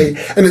saying.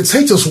 And it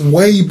takes us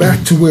way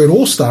back to where it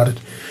all started.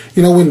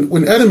 You know,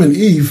 when Adam and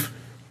Eve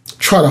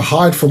tried to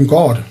hide from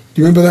God.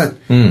 Do you remember that?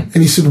 And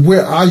he said,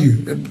 "Where are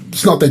you?"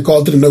 It's not that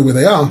God didn't know where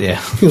they are. Yeah.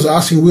 He was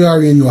asking, "Where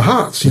are you in your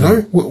hearts?" You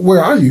know,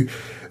 where are you?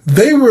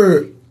 They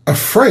were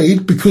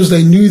afraid because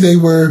they knew they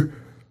were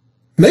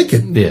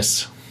naked.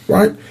 Yes.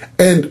 Right?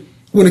 And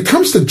when it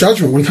comes to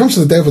judgment, when it comes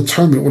to the Day of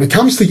Atonement, when it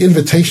comes to the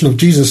invitation of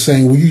Jesus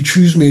saying, "Will you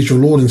choose me as your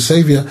Lord and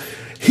Savior?"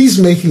 He's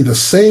making the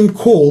same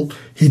call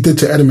He did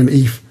to Adam and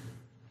Eve.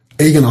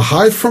 Are you going to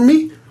hide from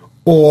me,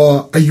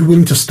 or are you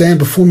willing to stand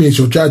before me as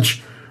your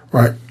judge?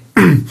 Right?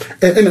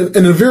 And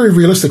in a very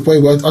realistic way,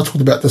 I talked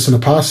about this in a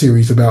past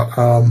series about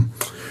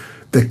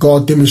that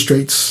God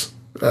demonstrates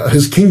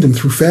His kingdom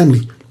through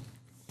family.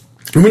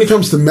 And when it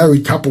comes to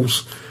married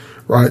couples,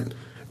 right,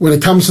 when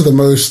it comes to the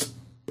most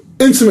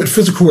intimate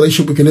physical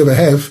relationship we can ever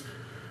have,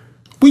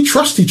 we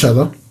trust each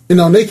other in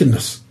our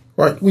nakedness,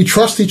 right? We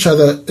trust each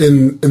other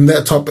in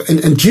that type.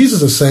 And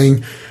Jesus is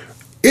saying,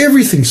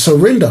 everything,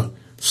 surrender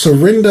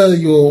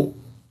your...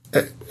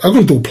 I'm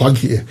going to do a plug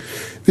here.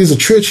 There's a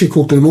church here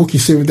called Glenorchy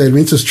Seventh-day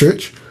Adventist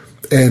Church,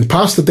 and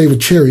Pastor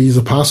David Cherry is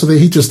a pastor there.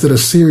 He just did a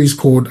series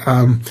called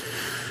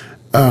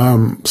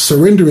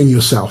Surrendering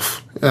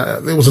Yourself.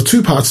 There was a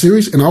 2-part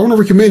series, and I want to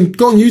recommend,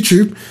 go on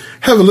YouTube,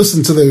 have a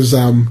listen to those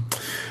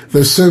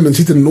sermons.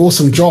 He did an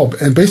awesome job,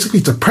 and basically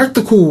it's a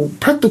practical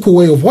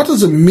way of what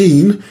does it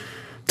mean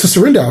to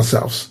surrender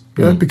ourselves.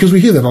 You know, because we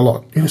hear that a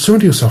lot. You know,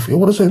 surrender yourself.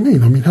 What does that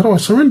mean? I mean, how do I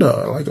surrender?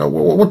 Like,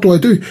 what do I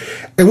do?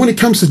 And when it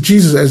comes to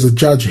Jesus as a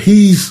judge,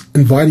 He's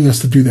inviting us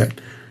to do that.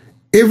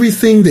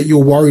 Everything that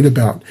you're worried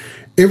about,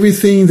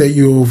 everything that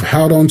you've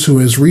held on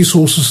to as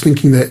resources,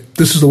 thinking that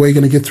this is the way you're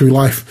going to get through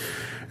life,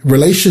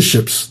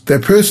 relationships,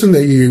 that person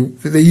that you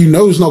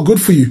know is not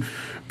good for you,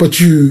 but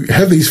you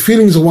have these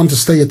feelings of wanting to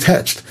stay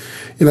attached.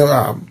 You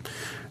know,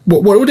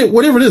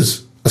 whatever it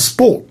is, a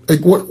sport,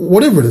 like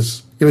whatever it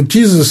is. You know,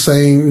 Jesus is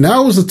saying,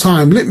 now is the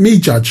time. Let me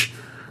judge,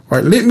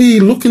 right? Let me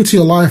look into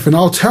your life, and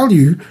I'll tell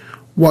you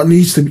what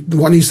needs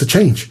to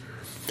change.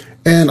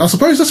 And I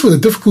suppose that's where the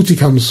difficulty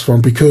comes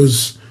from,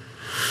 because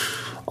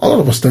a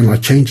lot of us don't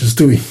like changes,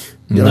 do we?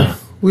 You know,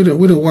 we don't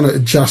want to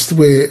adjust.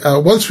 Where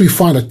once we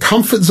find a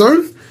comfort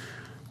zone,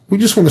 we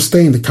just want to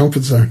stay in the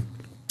comfort zone,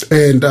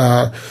 and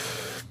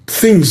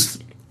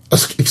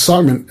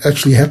excitement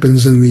actually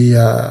happens in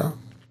the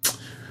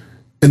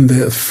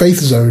faith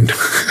zone.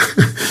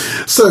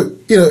 So,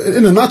 you know,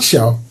 in a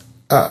nutshell,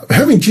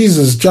 having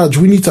Jesus as judge,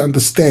 we need to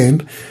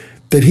understand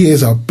that He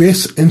has our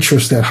best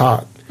interest at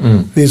heart.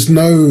 There's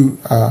no,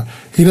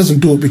 He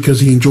doesn't do it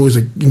because He enjoys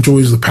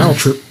the power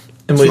trip.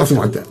 It's nothing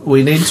like that.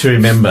 We need to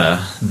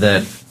remember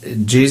that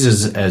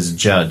Jesus as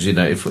judge, you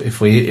know, if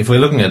we're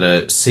looking at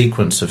a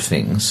sequence of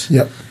things,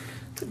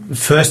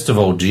 first of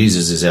all,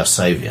 Jesus is our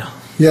Saviour.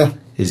 Yeah.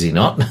 Is He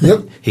not?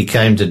 Yep. He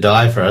came to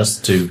die for us,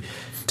 to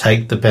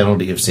take the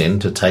penalty of sin,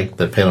 to take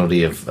the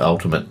penalty of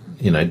ultimate,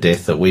 you know,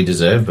 death that we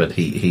deserve, but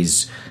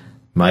He's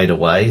made a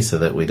way so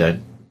that we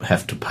don't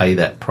have to pay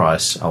that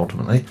price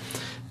ultimately.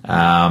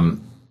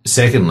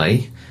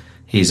 Secondly,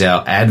 He's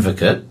our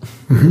advocate.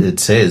 It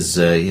says,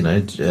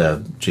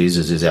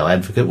 Jesus is our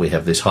advocate. We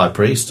have this high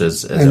priest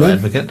as our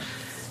advocate.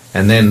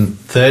 And then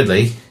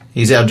thirdly,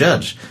 He's our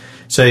judge.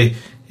 So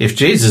if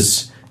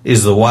Jesus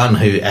is the one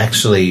who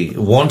actually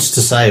wants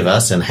to save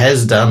us and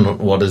has done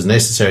what is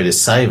necessary to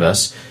save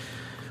us,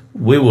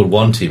 we would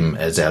want him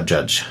as our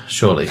judge,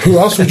 surely. Who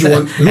else would you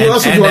want? Who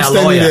else would you want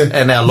standing there?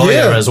 And our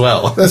lawyer as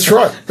well. That's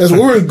right.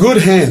 We're in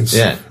good hands.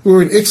 Yeah.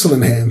 We're in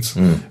excellent hands.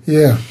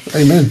 Yeah.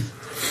 Amen.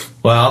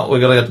 Well, we're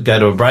going to go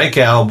to a break.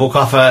 Our book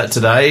offer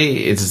today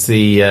is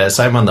the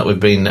same one that we've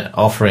been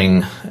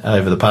offering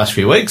over the past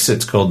few weeks.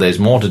 It's called There's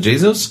More to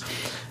Jesus.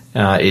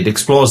 It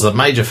explores the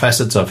major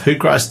facets of who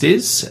Christ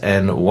is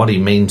and what he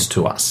means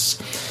to us.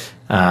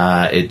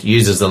 It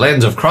uses the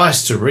lens of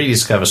Christ to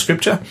rediscover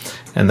Scripture,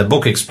 and the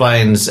book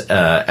explains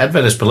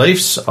Adventist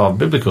beliefs of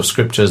biblical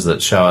scriptures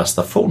that show us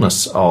the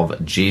fullness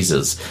of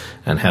Jesus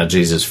and how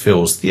Jesus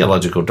fills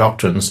theological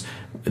doctrines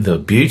with the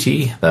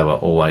beauty they were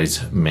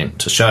always meant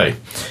to show.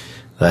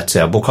 That's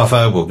our book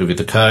offer. We'll give you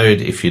the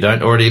code, if you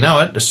don't already know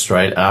it,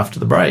 straight after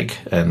the break,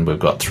 and we've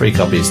got 3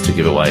 copies to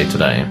give away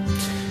today.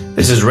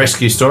 This is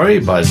Rescue Story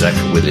by Zach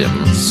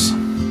Williams.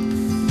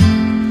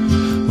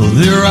 Well,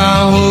 there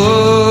I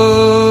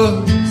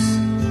was,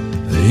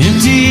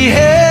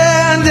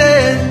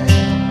 empty-handed,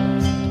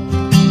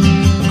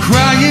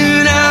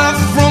 crying out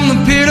from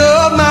the pit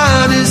of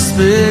my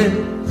despair.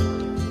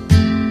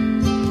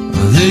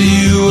 There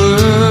you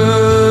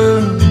were,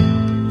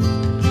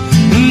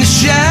 in the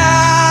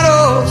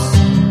shadows,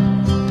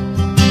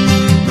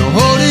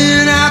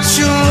 holding out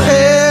your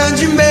hand,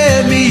 you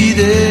met me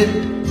there.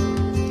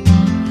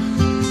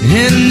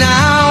 And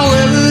now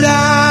where would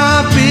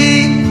I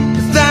be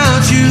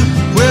without you?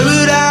 Where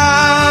would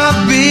I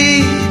be,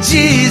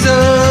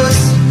 Jesus?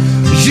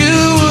 You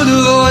were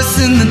the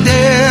voice in the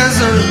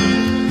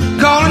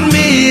desert, calling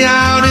me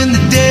out in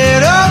the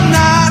dead of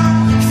night,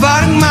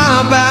 fighting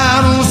my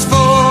battles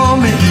for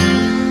me.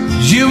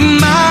 You were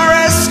my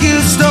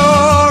rescue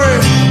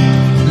story,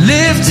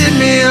 lifted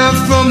me up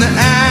from the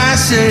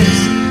ashes,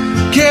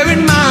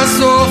 carried my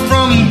soul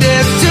from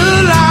death to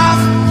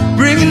life,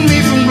 bringing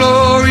me from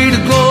glory to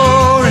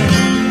glory.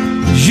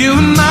 You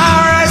are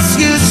my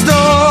rescue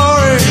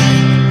story.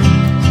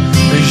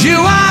 You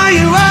are,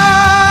 you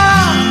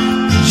are.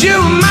 You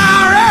are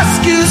my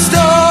rescue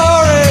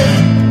story.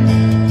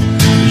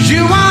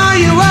 You are,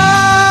 you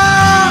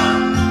are.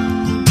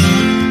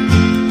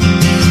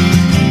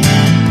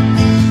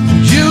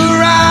 You were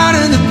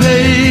writing the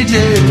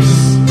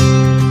pages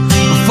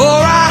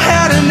before I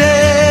had a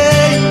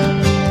name,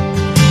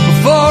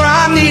 before I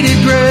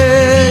needed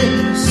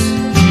grace.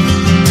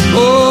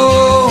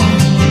 Oh,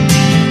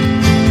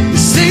 you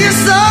sing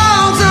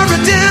songs of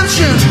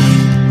redemption,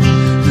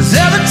 'cause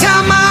every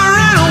time I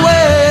ran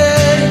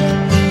away,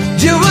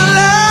 you were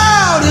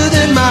louder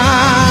than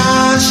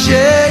my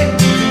shame.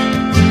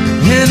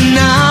 And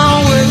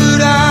now where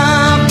would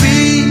I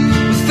be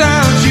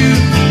without you?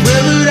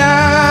 Where would I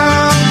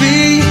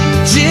be,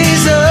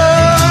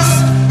 Jesus?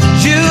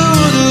 You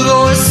were the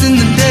voice in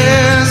the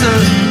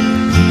desert,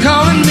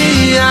 calling me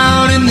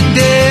out in the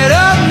dead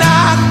of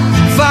night,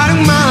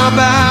 fighting my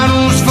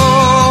battles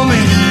for me.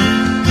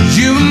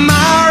 You were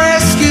my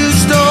rescue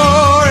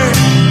story,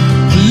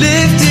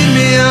 lifted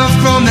me up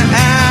from the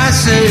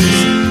ashes,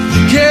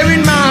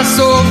 carried my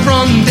soul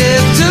from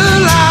death to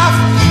life,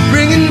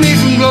 bringing me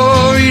from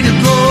glory to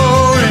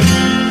glory.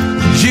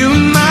 You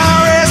were my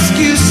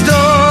rescue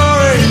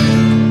story.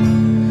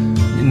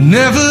 You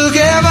never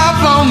gave up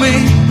on me.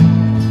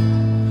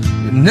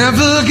 You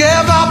never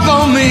gave up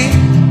on me.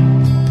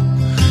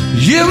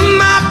 You're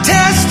my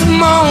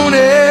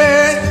testimony.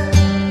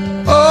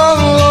 Oh,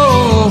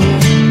 oh,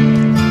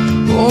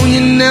 oh,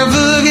 you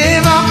never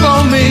gave up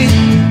on me.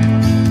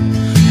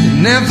 You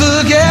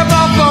never gave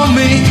up on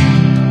me.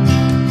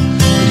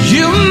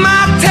 You're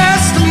my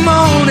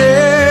testimony.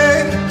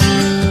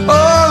 Oh,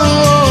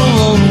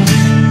 oh,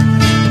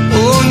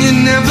 oh, you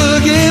never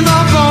gave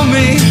up on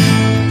me.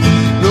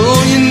 No,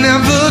 you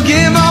never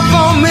gave up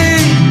on me.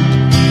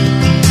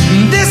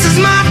 This is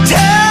my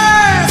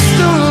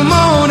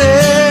testimony.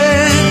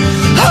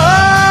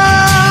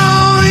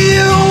 Oh,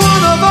 you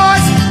were the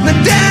voice in the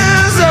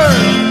desert,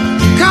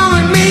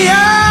 calling me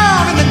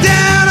out in the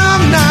dead of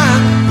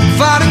night,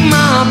 fighting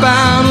my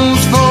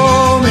battles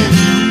for me.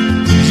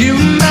 You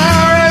were my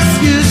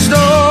rescue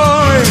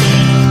story,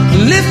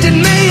 lifted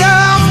me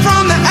up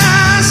from the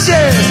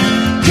ashes,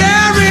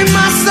 carried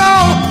my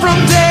soul from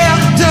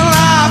death to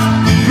life,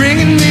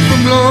 bringing me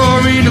from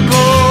glory to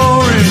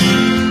glory.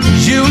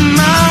 You were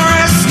my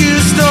rescue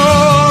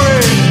story.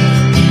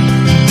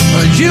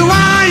 You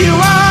are, you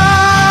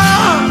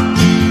are.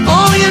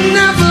 Oh, you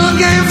never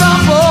gave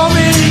up on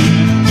me.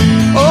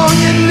 Oh,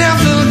 you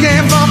never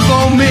gave up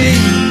on me.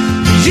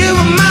 You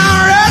were my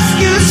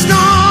rescue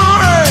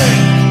story.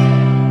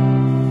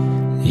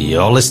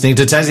 You're listening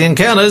to Tassie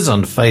Encounters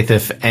on Faith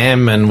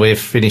FM, and we're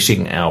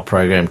finishing our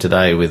program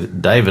today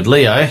with David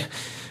Leo.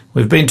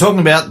 We've been talking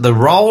about the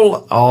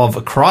role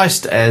of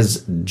Christ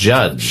as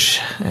judge,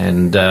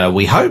 and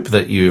we hope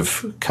that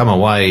you've come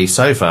away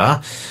so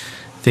far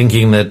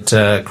thinking that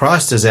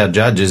Christ as our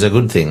judge is a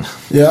good thing.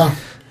 Yeah.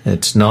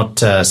 It's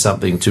not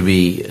something to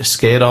be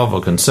scared of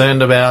or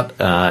concerned about.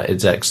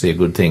 It's actually a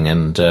good thing,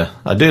 and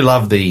I do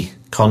love the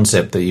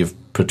concept that you've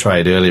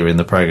portrayed earlier in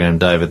the program,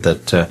 David,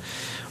 that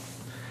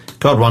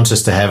God wants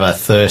us to have a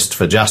thirst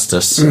for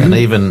justice, and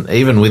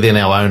even within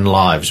our own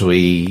lives,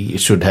 we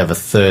should have a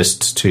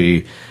thirst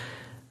to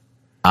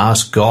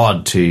ask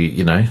God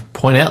to,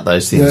 point out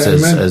those things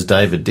as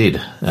David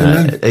did,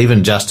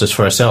 even justice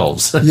for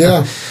ourselves.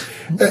 Yeah.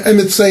 And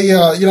it's a,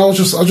 I was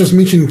just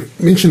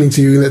mentioning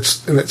to you in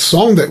that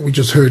song that we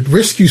just heard,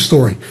 rescue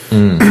story.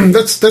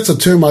 That's a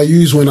term I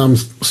use when I'm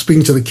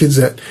speaking to the kids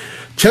at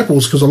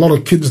chapels, because a lot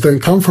of kids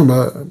don't come from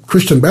a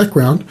Christian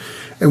background.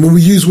 And when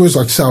we use words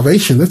like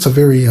salvation, that's a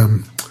very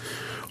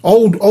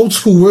old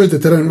school word that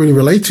they don't really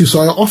relate to. So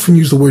I often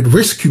use the word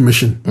rescue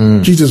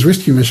mission, Jesus'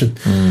 rescue mission.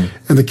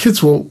 And the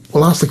kids will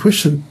ask the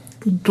question,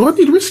 do I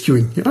need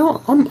rescuing?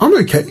 I'm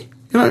okay.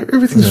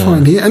 Everything's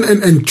fine here.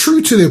 And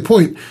true to their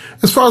point,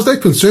 as far as they're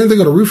concerned, they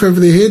got a roof over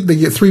their head, they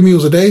get 3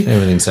 meals a day.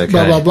 Everything's okay.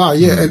 Blah, blah, blah.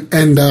 Yeah.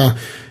 And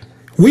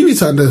we need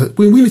to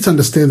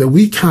understand that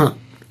we can't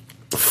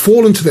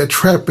fall into that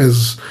trap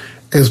as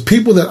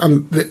people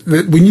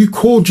that when you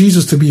call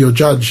Jesus to be your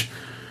judge,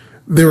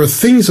 there are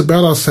things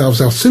about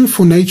ourselves, our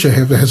sinful nature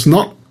has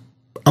not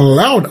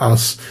allowed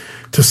us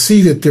to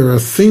see that there are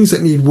things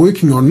that need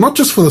working on, not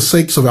just for the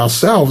sakes of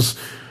ourselves,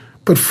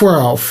 but for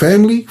our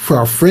family, for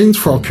our friends,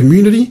 for our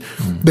community.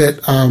 That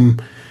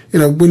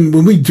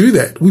when we do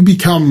that, we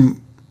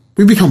become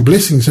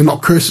blessings and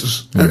not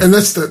curses. And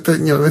that's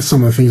that's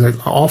some of the things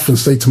I often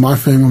say to my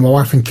family, my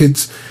wife and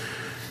kids,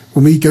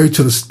 when we go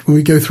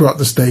throughout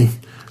this day,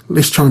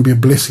 let's try and be a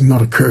blessing,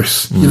 not a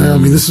curse.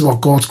 This is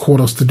what God's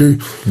called us to do.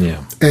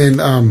 Yeah.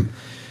 And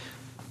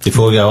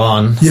before we go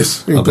on,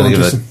 yes, I'm going to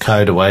give a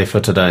code away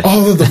for today.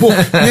 Oh, the book.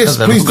 Yes,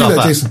 please do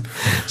that, Jason.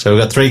 So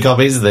we've got 3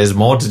 copies. There's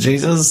More to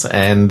Jesus,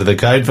 and the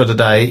code for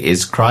today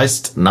is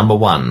Christ number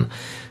 1.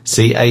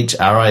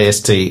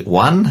 CHRIST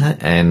 1,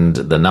 and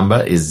the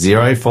number is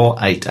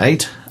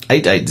 0488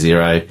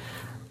 880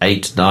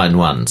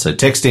 891. So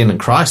text in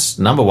Christ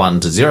number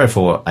 1 to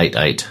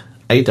 0488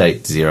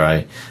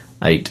 880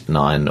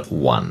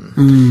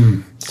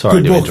 891.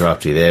 Sorry to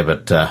interrupt you there,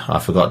 but I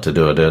forgot to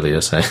do it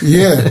earlier. So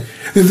yeah,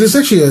 there's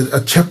actually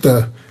a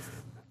chapter.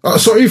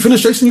 Sorry, you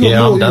finished, Jason?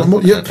 I'm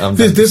done. Yeah,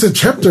 there's a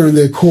chapter in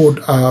there called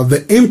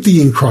 "The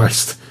Emptying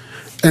Christ,"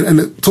 and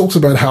it talks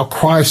about how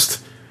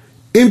Christ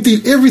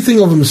emptied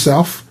everything of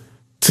himself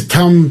to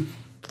come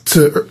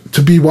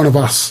to be one of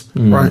us,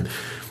 right?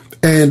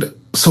 And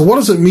so, what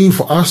does it mean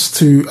for us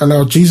to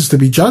allow Jesus to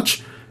be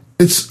judge?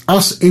 It's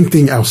us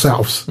emptying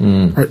ourselves,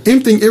 right?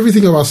 Emptying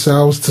everything of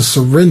ourselves to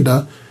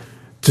surrender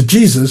to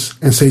Jesus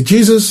and say,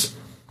 Jesus,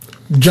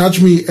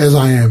 judge me as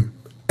I am.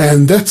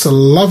 And that's a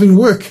loving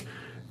work.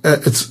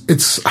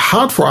 It's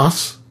hard for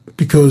us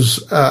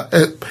because,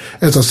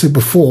 as I said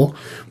before,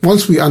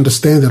 once we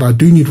understand that I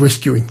do need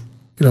rescuing,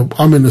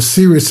 I'm in a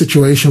serious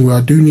situation where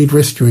I do need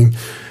rescuing,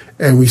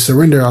 and we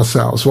surrender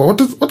ourselves. Well,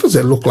 what does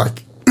that look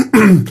like?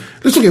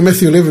 Let's look at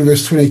Matthew 11,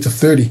 verse 28 to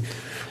 30.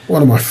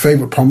 One of my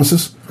favorite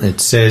promises.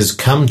 It says,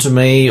 "Come to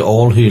me,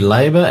 all who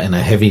labour and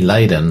are heavy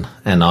laden,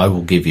 and I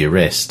will give you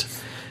rest.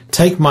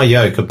 Take my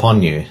yoke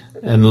upon you,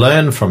 and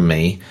learn from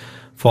me,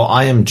 for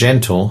I am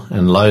gentle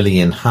and lowly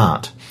in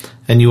heart,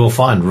 and you will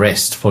find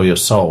rest for your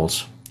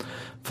souls.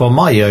 For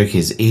my yoke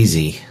is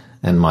easy,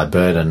 and my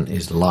burden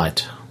is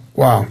light."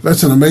 Wow,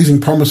 that's an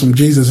amazing promise from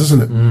Jesus,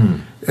 isn't it?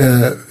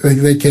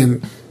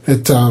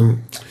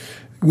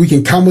 We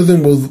can come with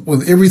him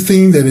with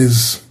everything that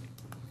is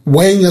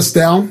weighing us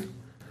down.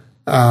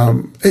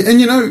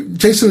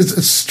 Jason,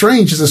 it's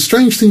strange. It's a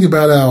strange thing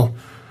about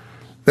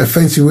that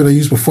fancy word I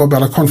used before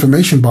about our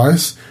confirmation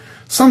bias.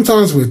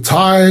 Sometimes we're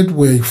tired,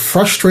 we're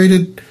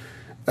frustrated,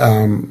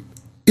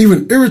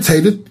 even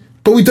irritated,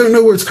 but we don't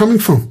know where it's coming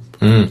from.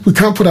 We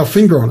can't put our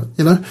finger on it,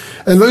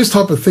 And those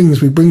type of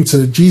things we bring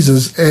to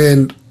Jesus,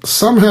 and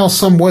somehow,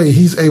 some way,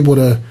 he's able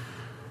to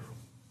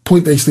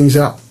point these things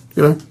out.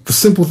 The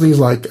simple things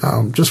like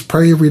just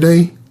pray every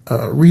day,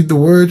 read the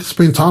word,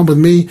 spend time with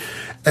me,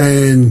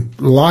 and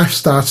life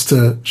starts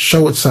to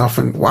show itself.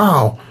 And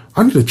wow,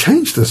 I need to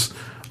change this.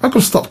 I've got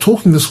to stop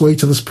talking this way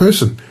to this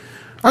person.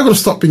 I've got to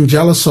stop being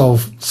jealous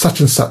of such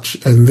and such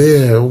and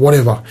their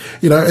whatever,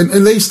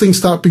 and these things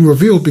start being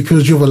revealed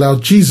because you've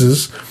allowed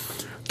Jesus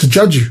to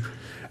judge you.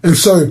 And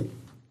so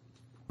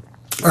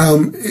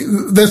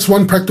that's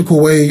one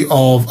practical way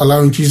of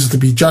allowing Jesus to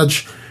be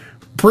judge.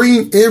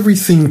 Bring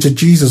everything to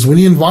Jesus. When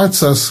he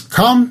invites us,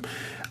 come,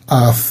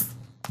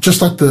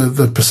 just like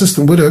the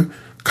persistent widow,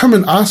 come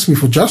and ask me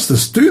for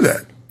justice. Do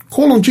that.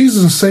 Call on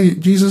Jesus and say,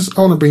 Jesus,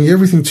 I want to bring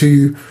everything to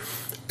you,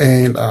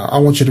 and I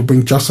want you to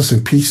bring justice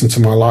and peace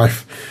into my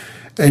life.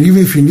 And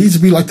even if you need to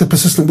be like the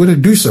persistent widow,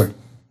 do so.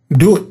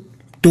 Do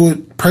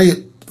it. Pray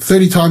it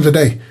 30 times a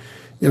day,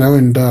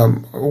 and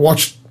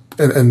watch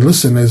and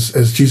listen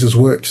as Jesus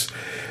works.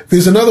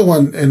 There's another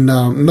one in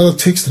another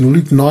text in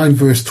Luke 9,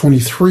 verse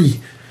 23.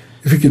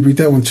 If you could read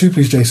that one too,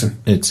 please, Jason.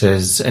 It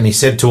says, "And he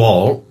said to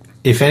all,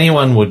 if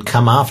anyone would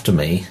come after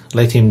me,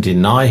 let him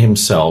deny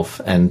himself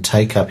and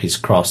take up his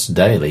cross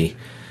daily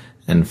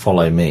and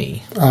follow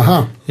me."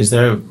 There's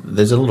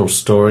a little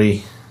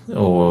story,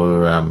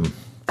 or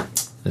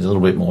there's a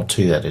little bit more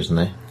to that, isn't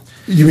there?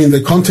 You mean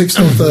the context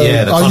of the...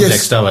 Yeah, the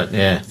context of it,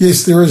 yeah.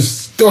 Yes, there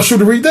is. Oh, should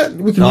we read that?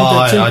 We can read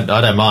that too.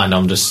 I don't mind.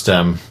 I'm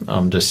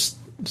just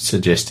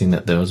suggesting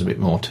that there was a bit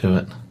more to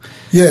it.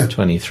 Yeah.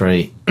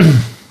 23.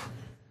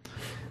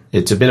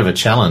 It's a bit of a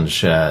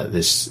challenge,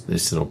 this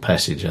little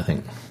passage, I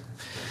think.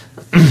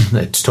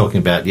 It's talking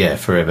about,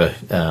 forever.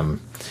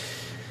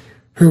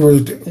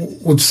 Whoever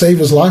would save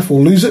his life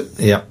will lose it.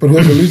 Yeah. But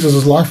whoever loses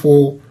his life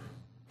will,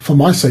 for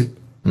my sake,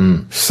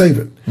 save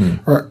it.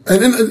 All right.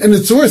 And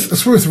it's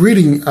worth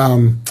reading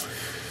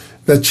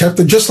that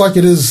chapter, just like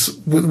it is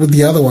with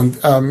the other one,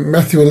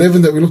 Matthew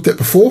 11 that we looked at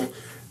before.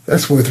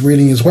 That's worth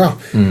reading as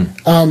well.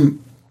 And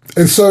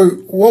so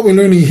what we're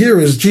learning here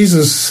is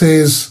Jesus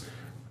says,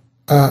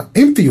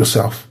 empty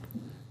yourself.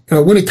 You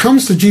know, when it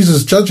comes to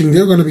Jesus judging,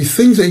 there are going to be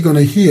things that you're going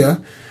to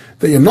hear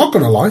that you're not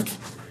going to like.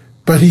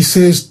 But he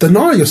says,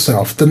 deny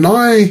yourself,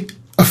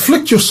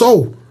 afflict your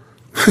soul.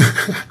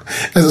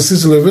 As it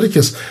says in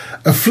Leviticus,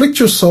 afflict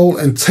your soul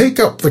and take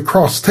up the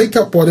cross, take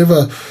up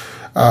whatever,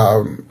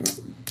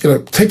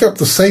 take up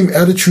the same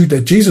attitude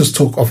that Jesus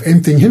took of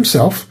emptying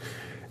himself.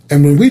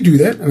 And when we do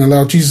that and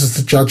allow Jesus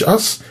to judge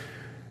us,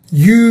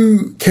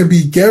 you can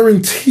be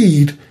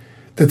guaranteed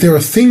that there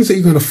are things that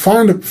you're going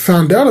to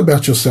find out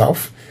about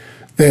yourself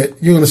that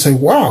you're going to say,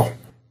 wow,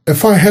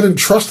 if I hadn't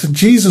trusted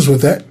Jesus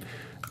with that,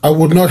 I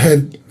would not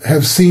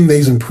have seen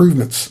these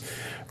improvements.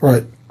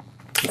 Right.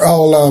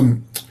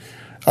 I'll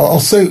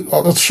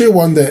share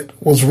one that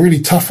was really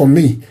tough on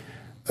me.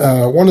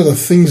 One of the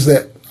things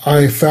that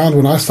I found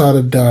when I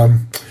started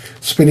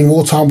spending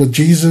more time with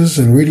Jesus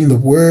and reading the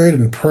Word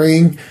and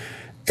praying,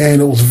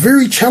 and it was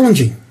very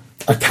challenging.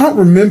 I can't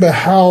remember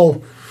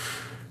how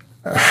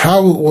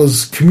it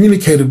was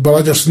communicated, but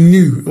I just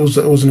knew it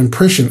was an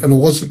impression, and it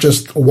wasn't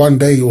just one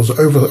day. It was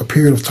over a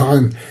period of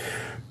time.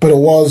 But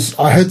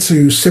I had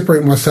to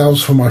separate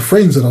myself from my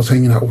friends that I was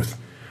hanging out with.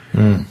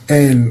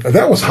 And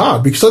that was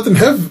hard because I didn't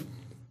have,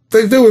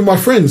 they were my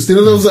friends. You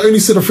know, that was the only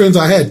set of friends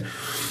I had.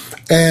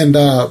 And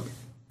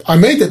I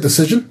made that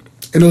decision.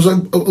 And it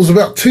was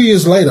about 2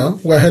 years later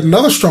where I had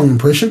another strong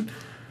impression.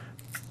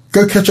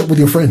 Go catch up with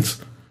your friends.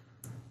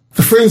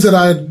 The friends that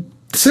I had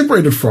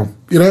separated from,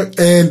 you know,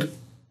 and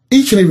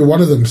each and every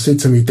one of them said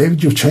to me,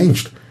 David, you've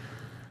changed.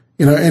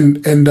 You know,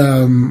 and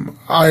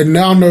I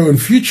now know in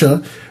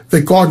future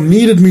that God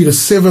needed me to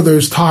sever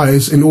those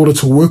ties in order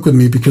to work with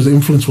me because the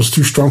influence was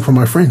too strong from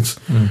my friends,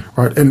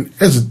 right? And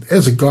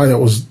as a guy that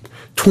was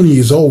 20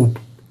 years old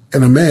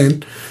and a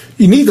man,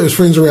 you need those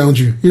friends around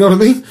you. You know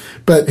what I mean?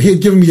 But he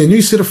had given me a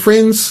new set of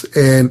friends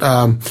and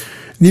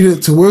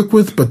needed to work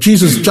with. But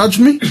Jesus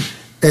judged me,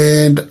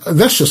 and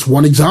that's just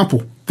one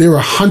example. There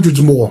are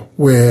hundreds more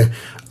where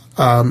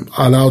I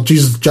allowed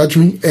Jesus to judge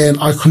me, and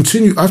I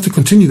have to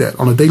continue that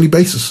on a daily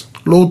basis.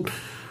 Lord,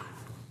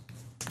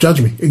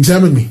 judge me,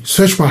 examine me,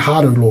 search my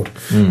heart, O Lord,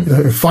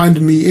 and find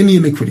in me any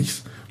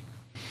iniquities.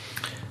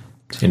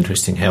 It's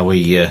interesting how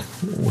we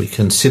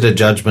consider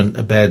judgment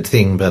a bad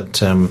thing,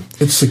 but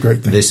it's a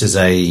great thing. This is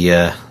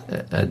a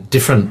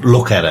different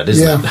look at it,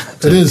 isn't it?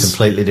 It's it a is.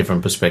 Completely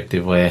different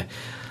perspective where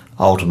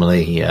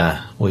ultimately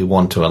we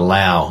want to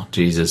allow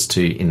Jesus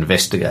to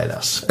investigate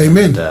us.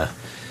 Amen.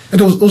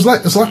 And it's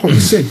like what we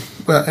said,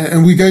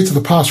 and we go to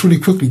the past really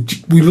quickly.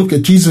 We look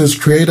at Jesus as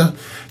creator,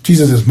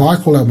 Jesus as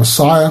Michael, our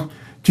Messiah,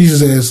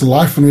 Jesus as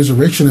life and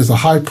resurrection, as the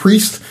high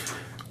priest.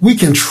 We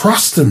can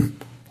trust him.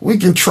 We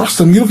can trust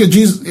him. You look at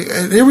Jesus,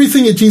 and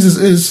everything that Jesus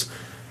is,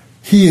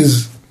 he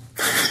is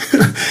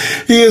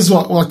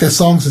what like that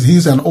song says,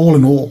 he's an all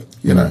in all,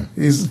 you know,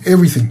 he's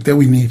everything that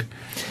we need.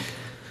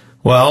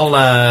 Well,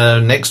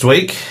 next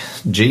week,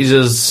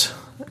 Jesus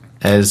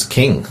as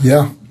King.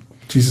 Yeah,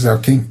 Jesus our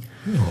King.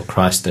 Or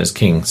Christ as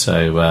King.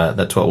 So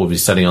that's what we'll be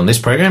studying on this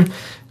program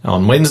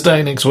on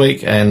Wednesday next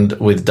week, and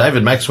with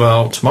David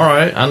Maxwell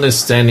tomorrow,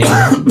 Understanding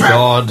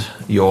God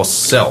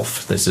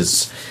Yourself. This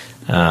is,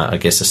 I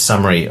guess, a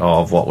summary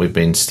of what we've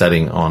been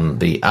studying on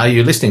the Are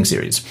You Listening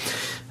series.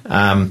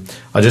 I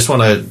just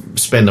want to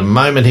spend a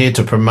moment here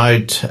to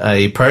promote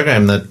a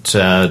program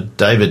that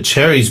David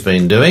Cherry's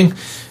been doing,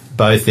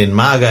 both in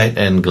Margate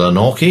and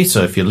Glenorchy.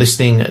 So if you're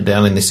listening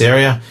down in this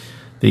area,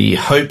 the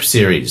Hope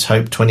series,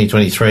 Hope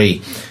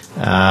 2023.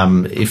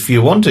 If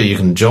you want to, you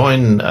can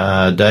join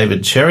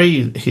David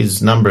Cherry.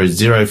 His number is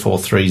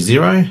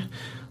 0430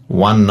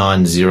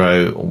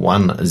 190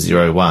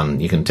 101.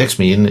 You can text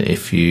me in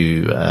if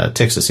you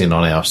text us in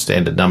on our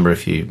standard number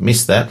if you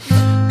missed that.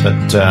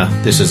 But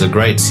this is a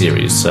great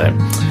series. So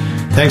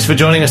thanks for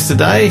joining us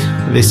today.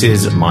 This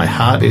is My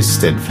Heart is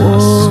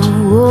Steadfast.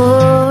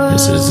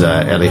 This is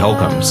Ellie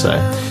Holcomb. So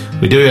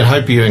we do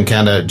hope you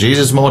encounter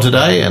Jesus more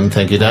today. And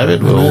thank you,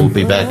 David. We'll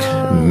be back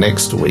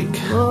next week.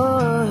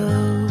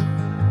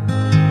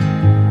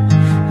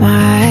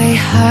 My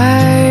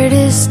heart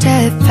is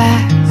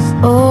steadfast,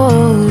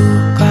 oh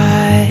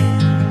God.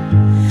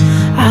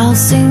 I'll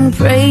sing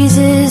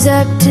praises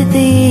up to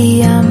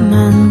thee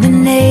among the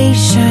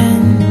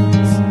nations.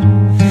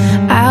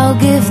 I'll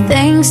give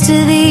thanks to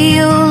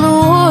thee, O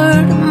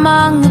Lord,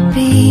 among the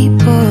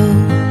peoples.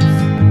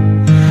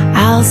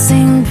 I'll I'll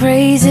sing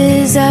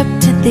praises up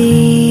to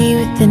thee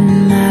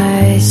within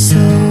my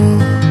soul.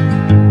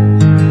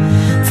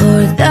 For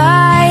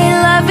thy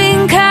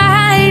loving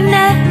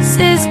kindness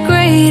is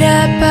great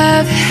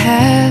above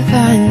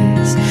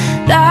heavens.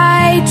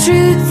 Thy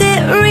truth,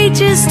 it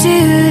reaches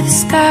to the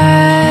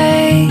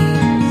skies.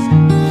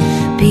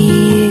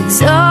 Be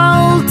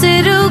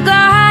exalted, O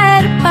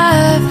God,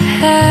 above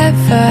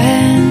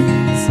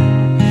heavens,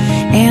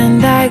 and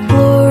thy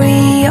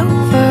glory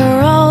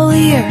over all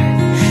the earth,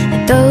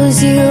 that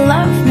those you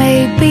love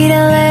may be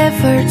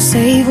delivered.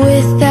 Save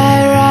with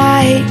thy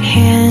right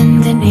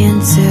hand and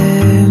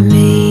answer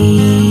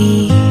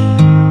me.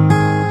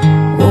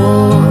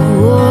 Whoa,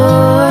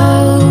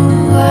 whoa,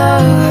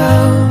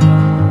 whoa.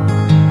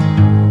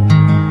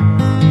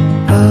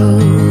 Oh,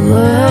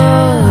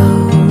 whoa,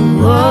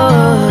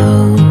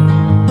 whoa.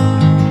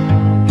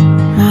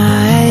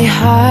 My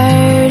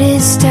heart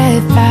is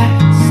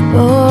steadfast,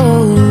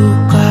 oh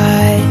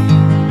God.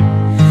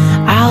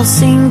 I'll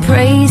sing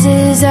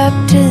praises up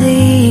to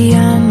thee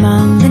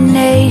among the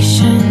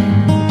nations.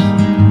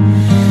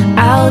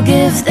 I'll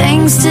give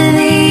thanks to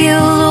thee, O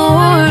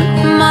Lord,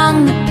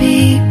 among the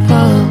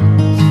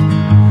peoples.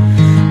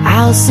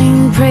 I'll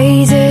sing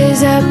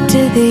praises up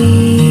to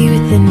thee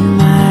within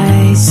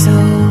my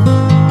soul.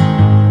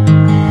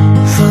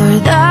 For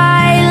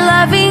thy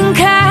loving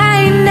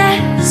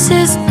kindness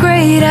is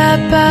great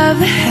above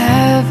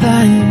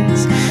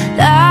heavens.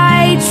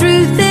 Thy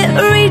truth, it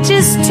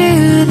reaches to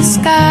the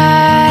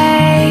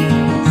skies.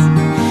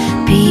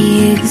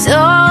 Be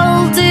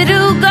exalted,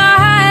 O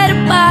God,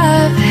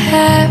 above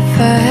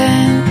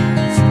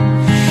heavens,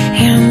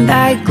 and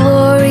thy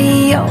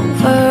glory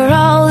over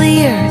all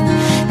the earth,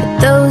 that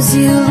those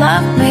you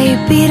love may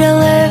be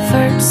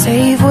delivered.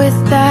 Save with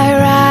thy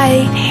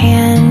right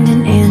hand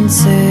and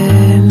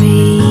answer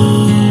me.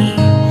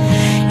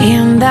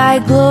 And thy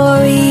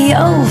glory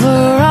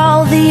over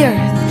all the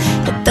earth,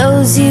 that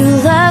those you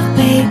love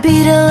may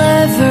be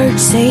delivered.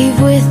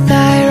 Save with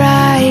thy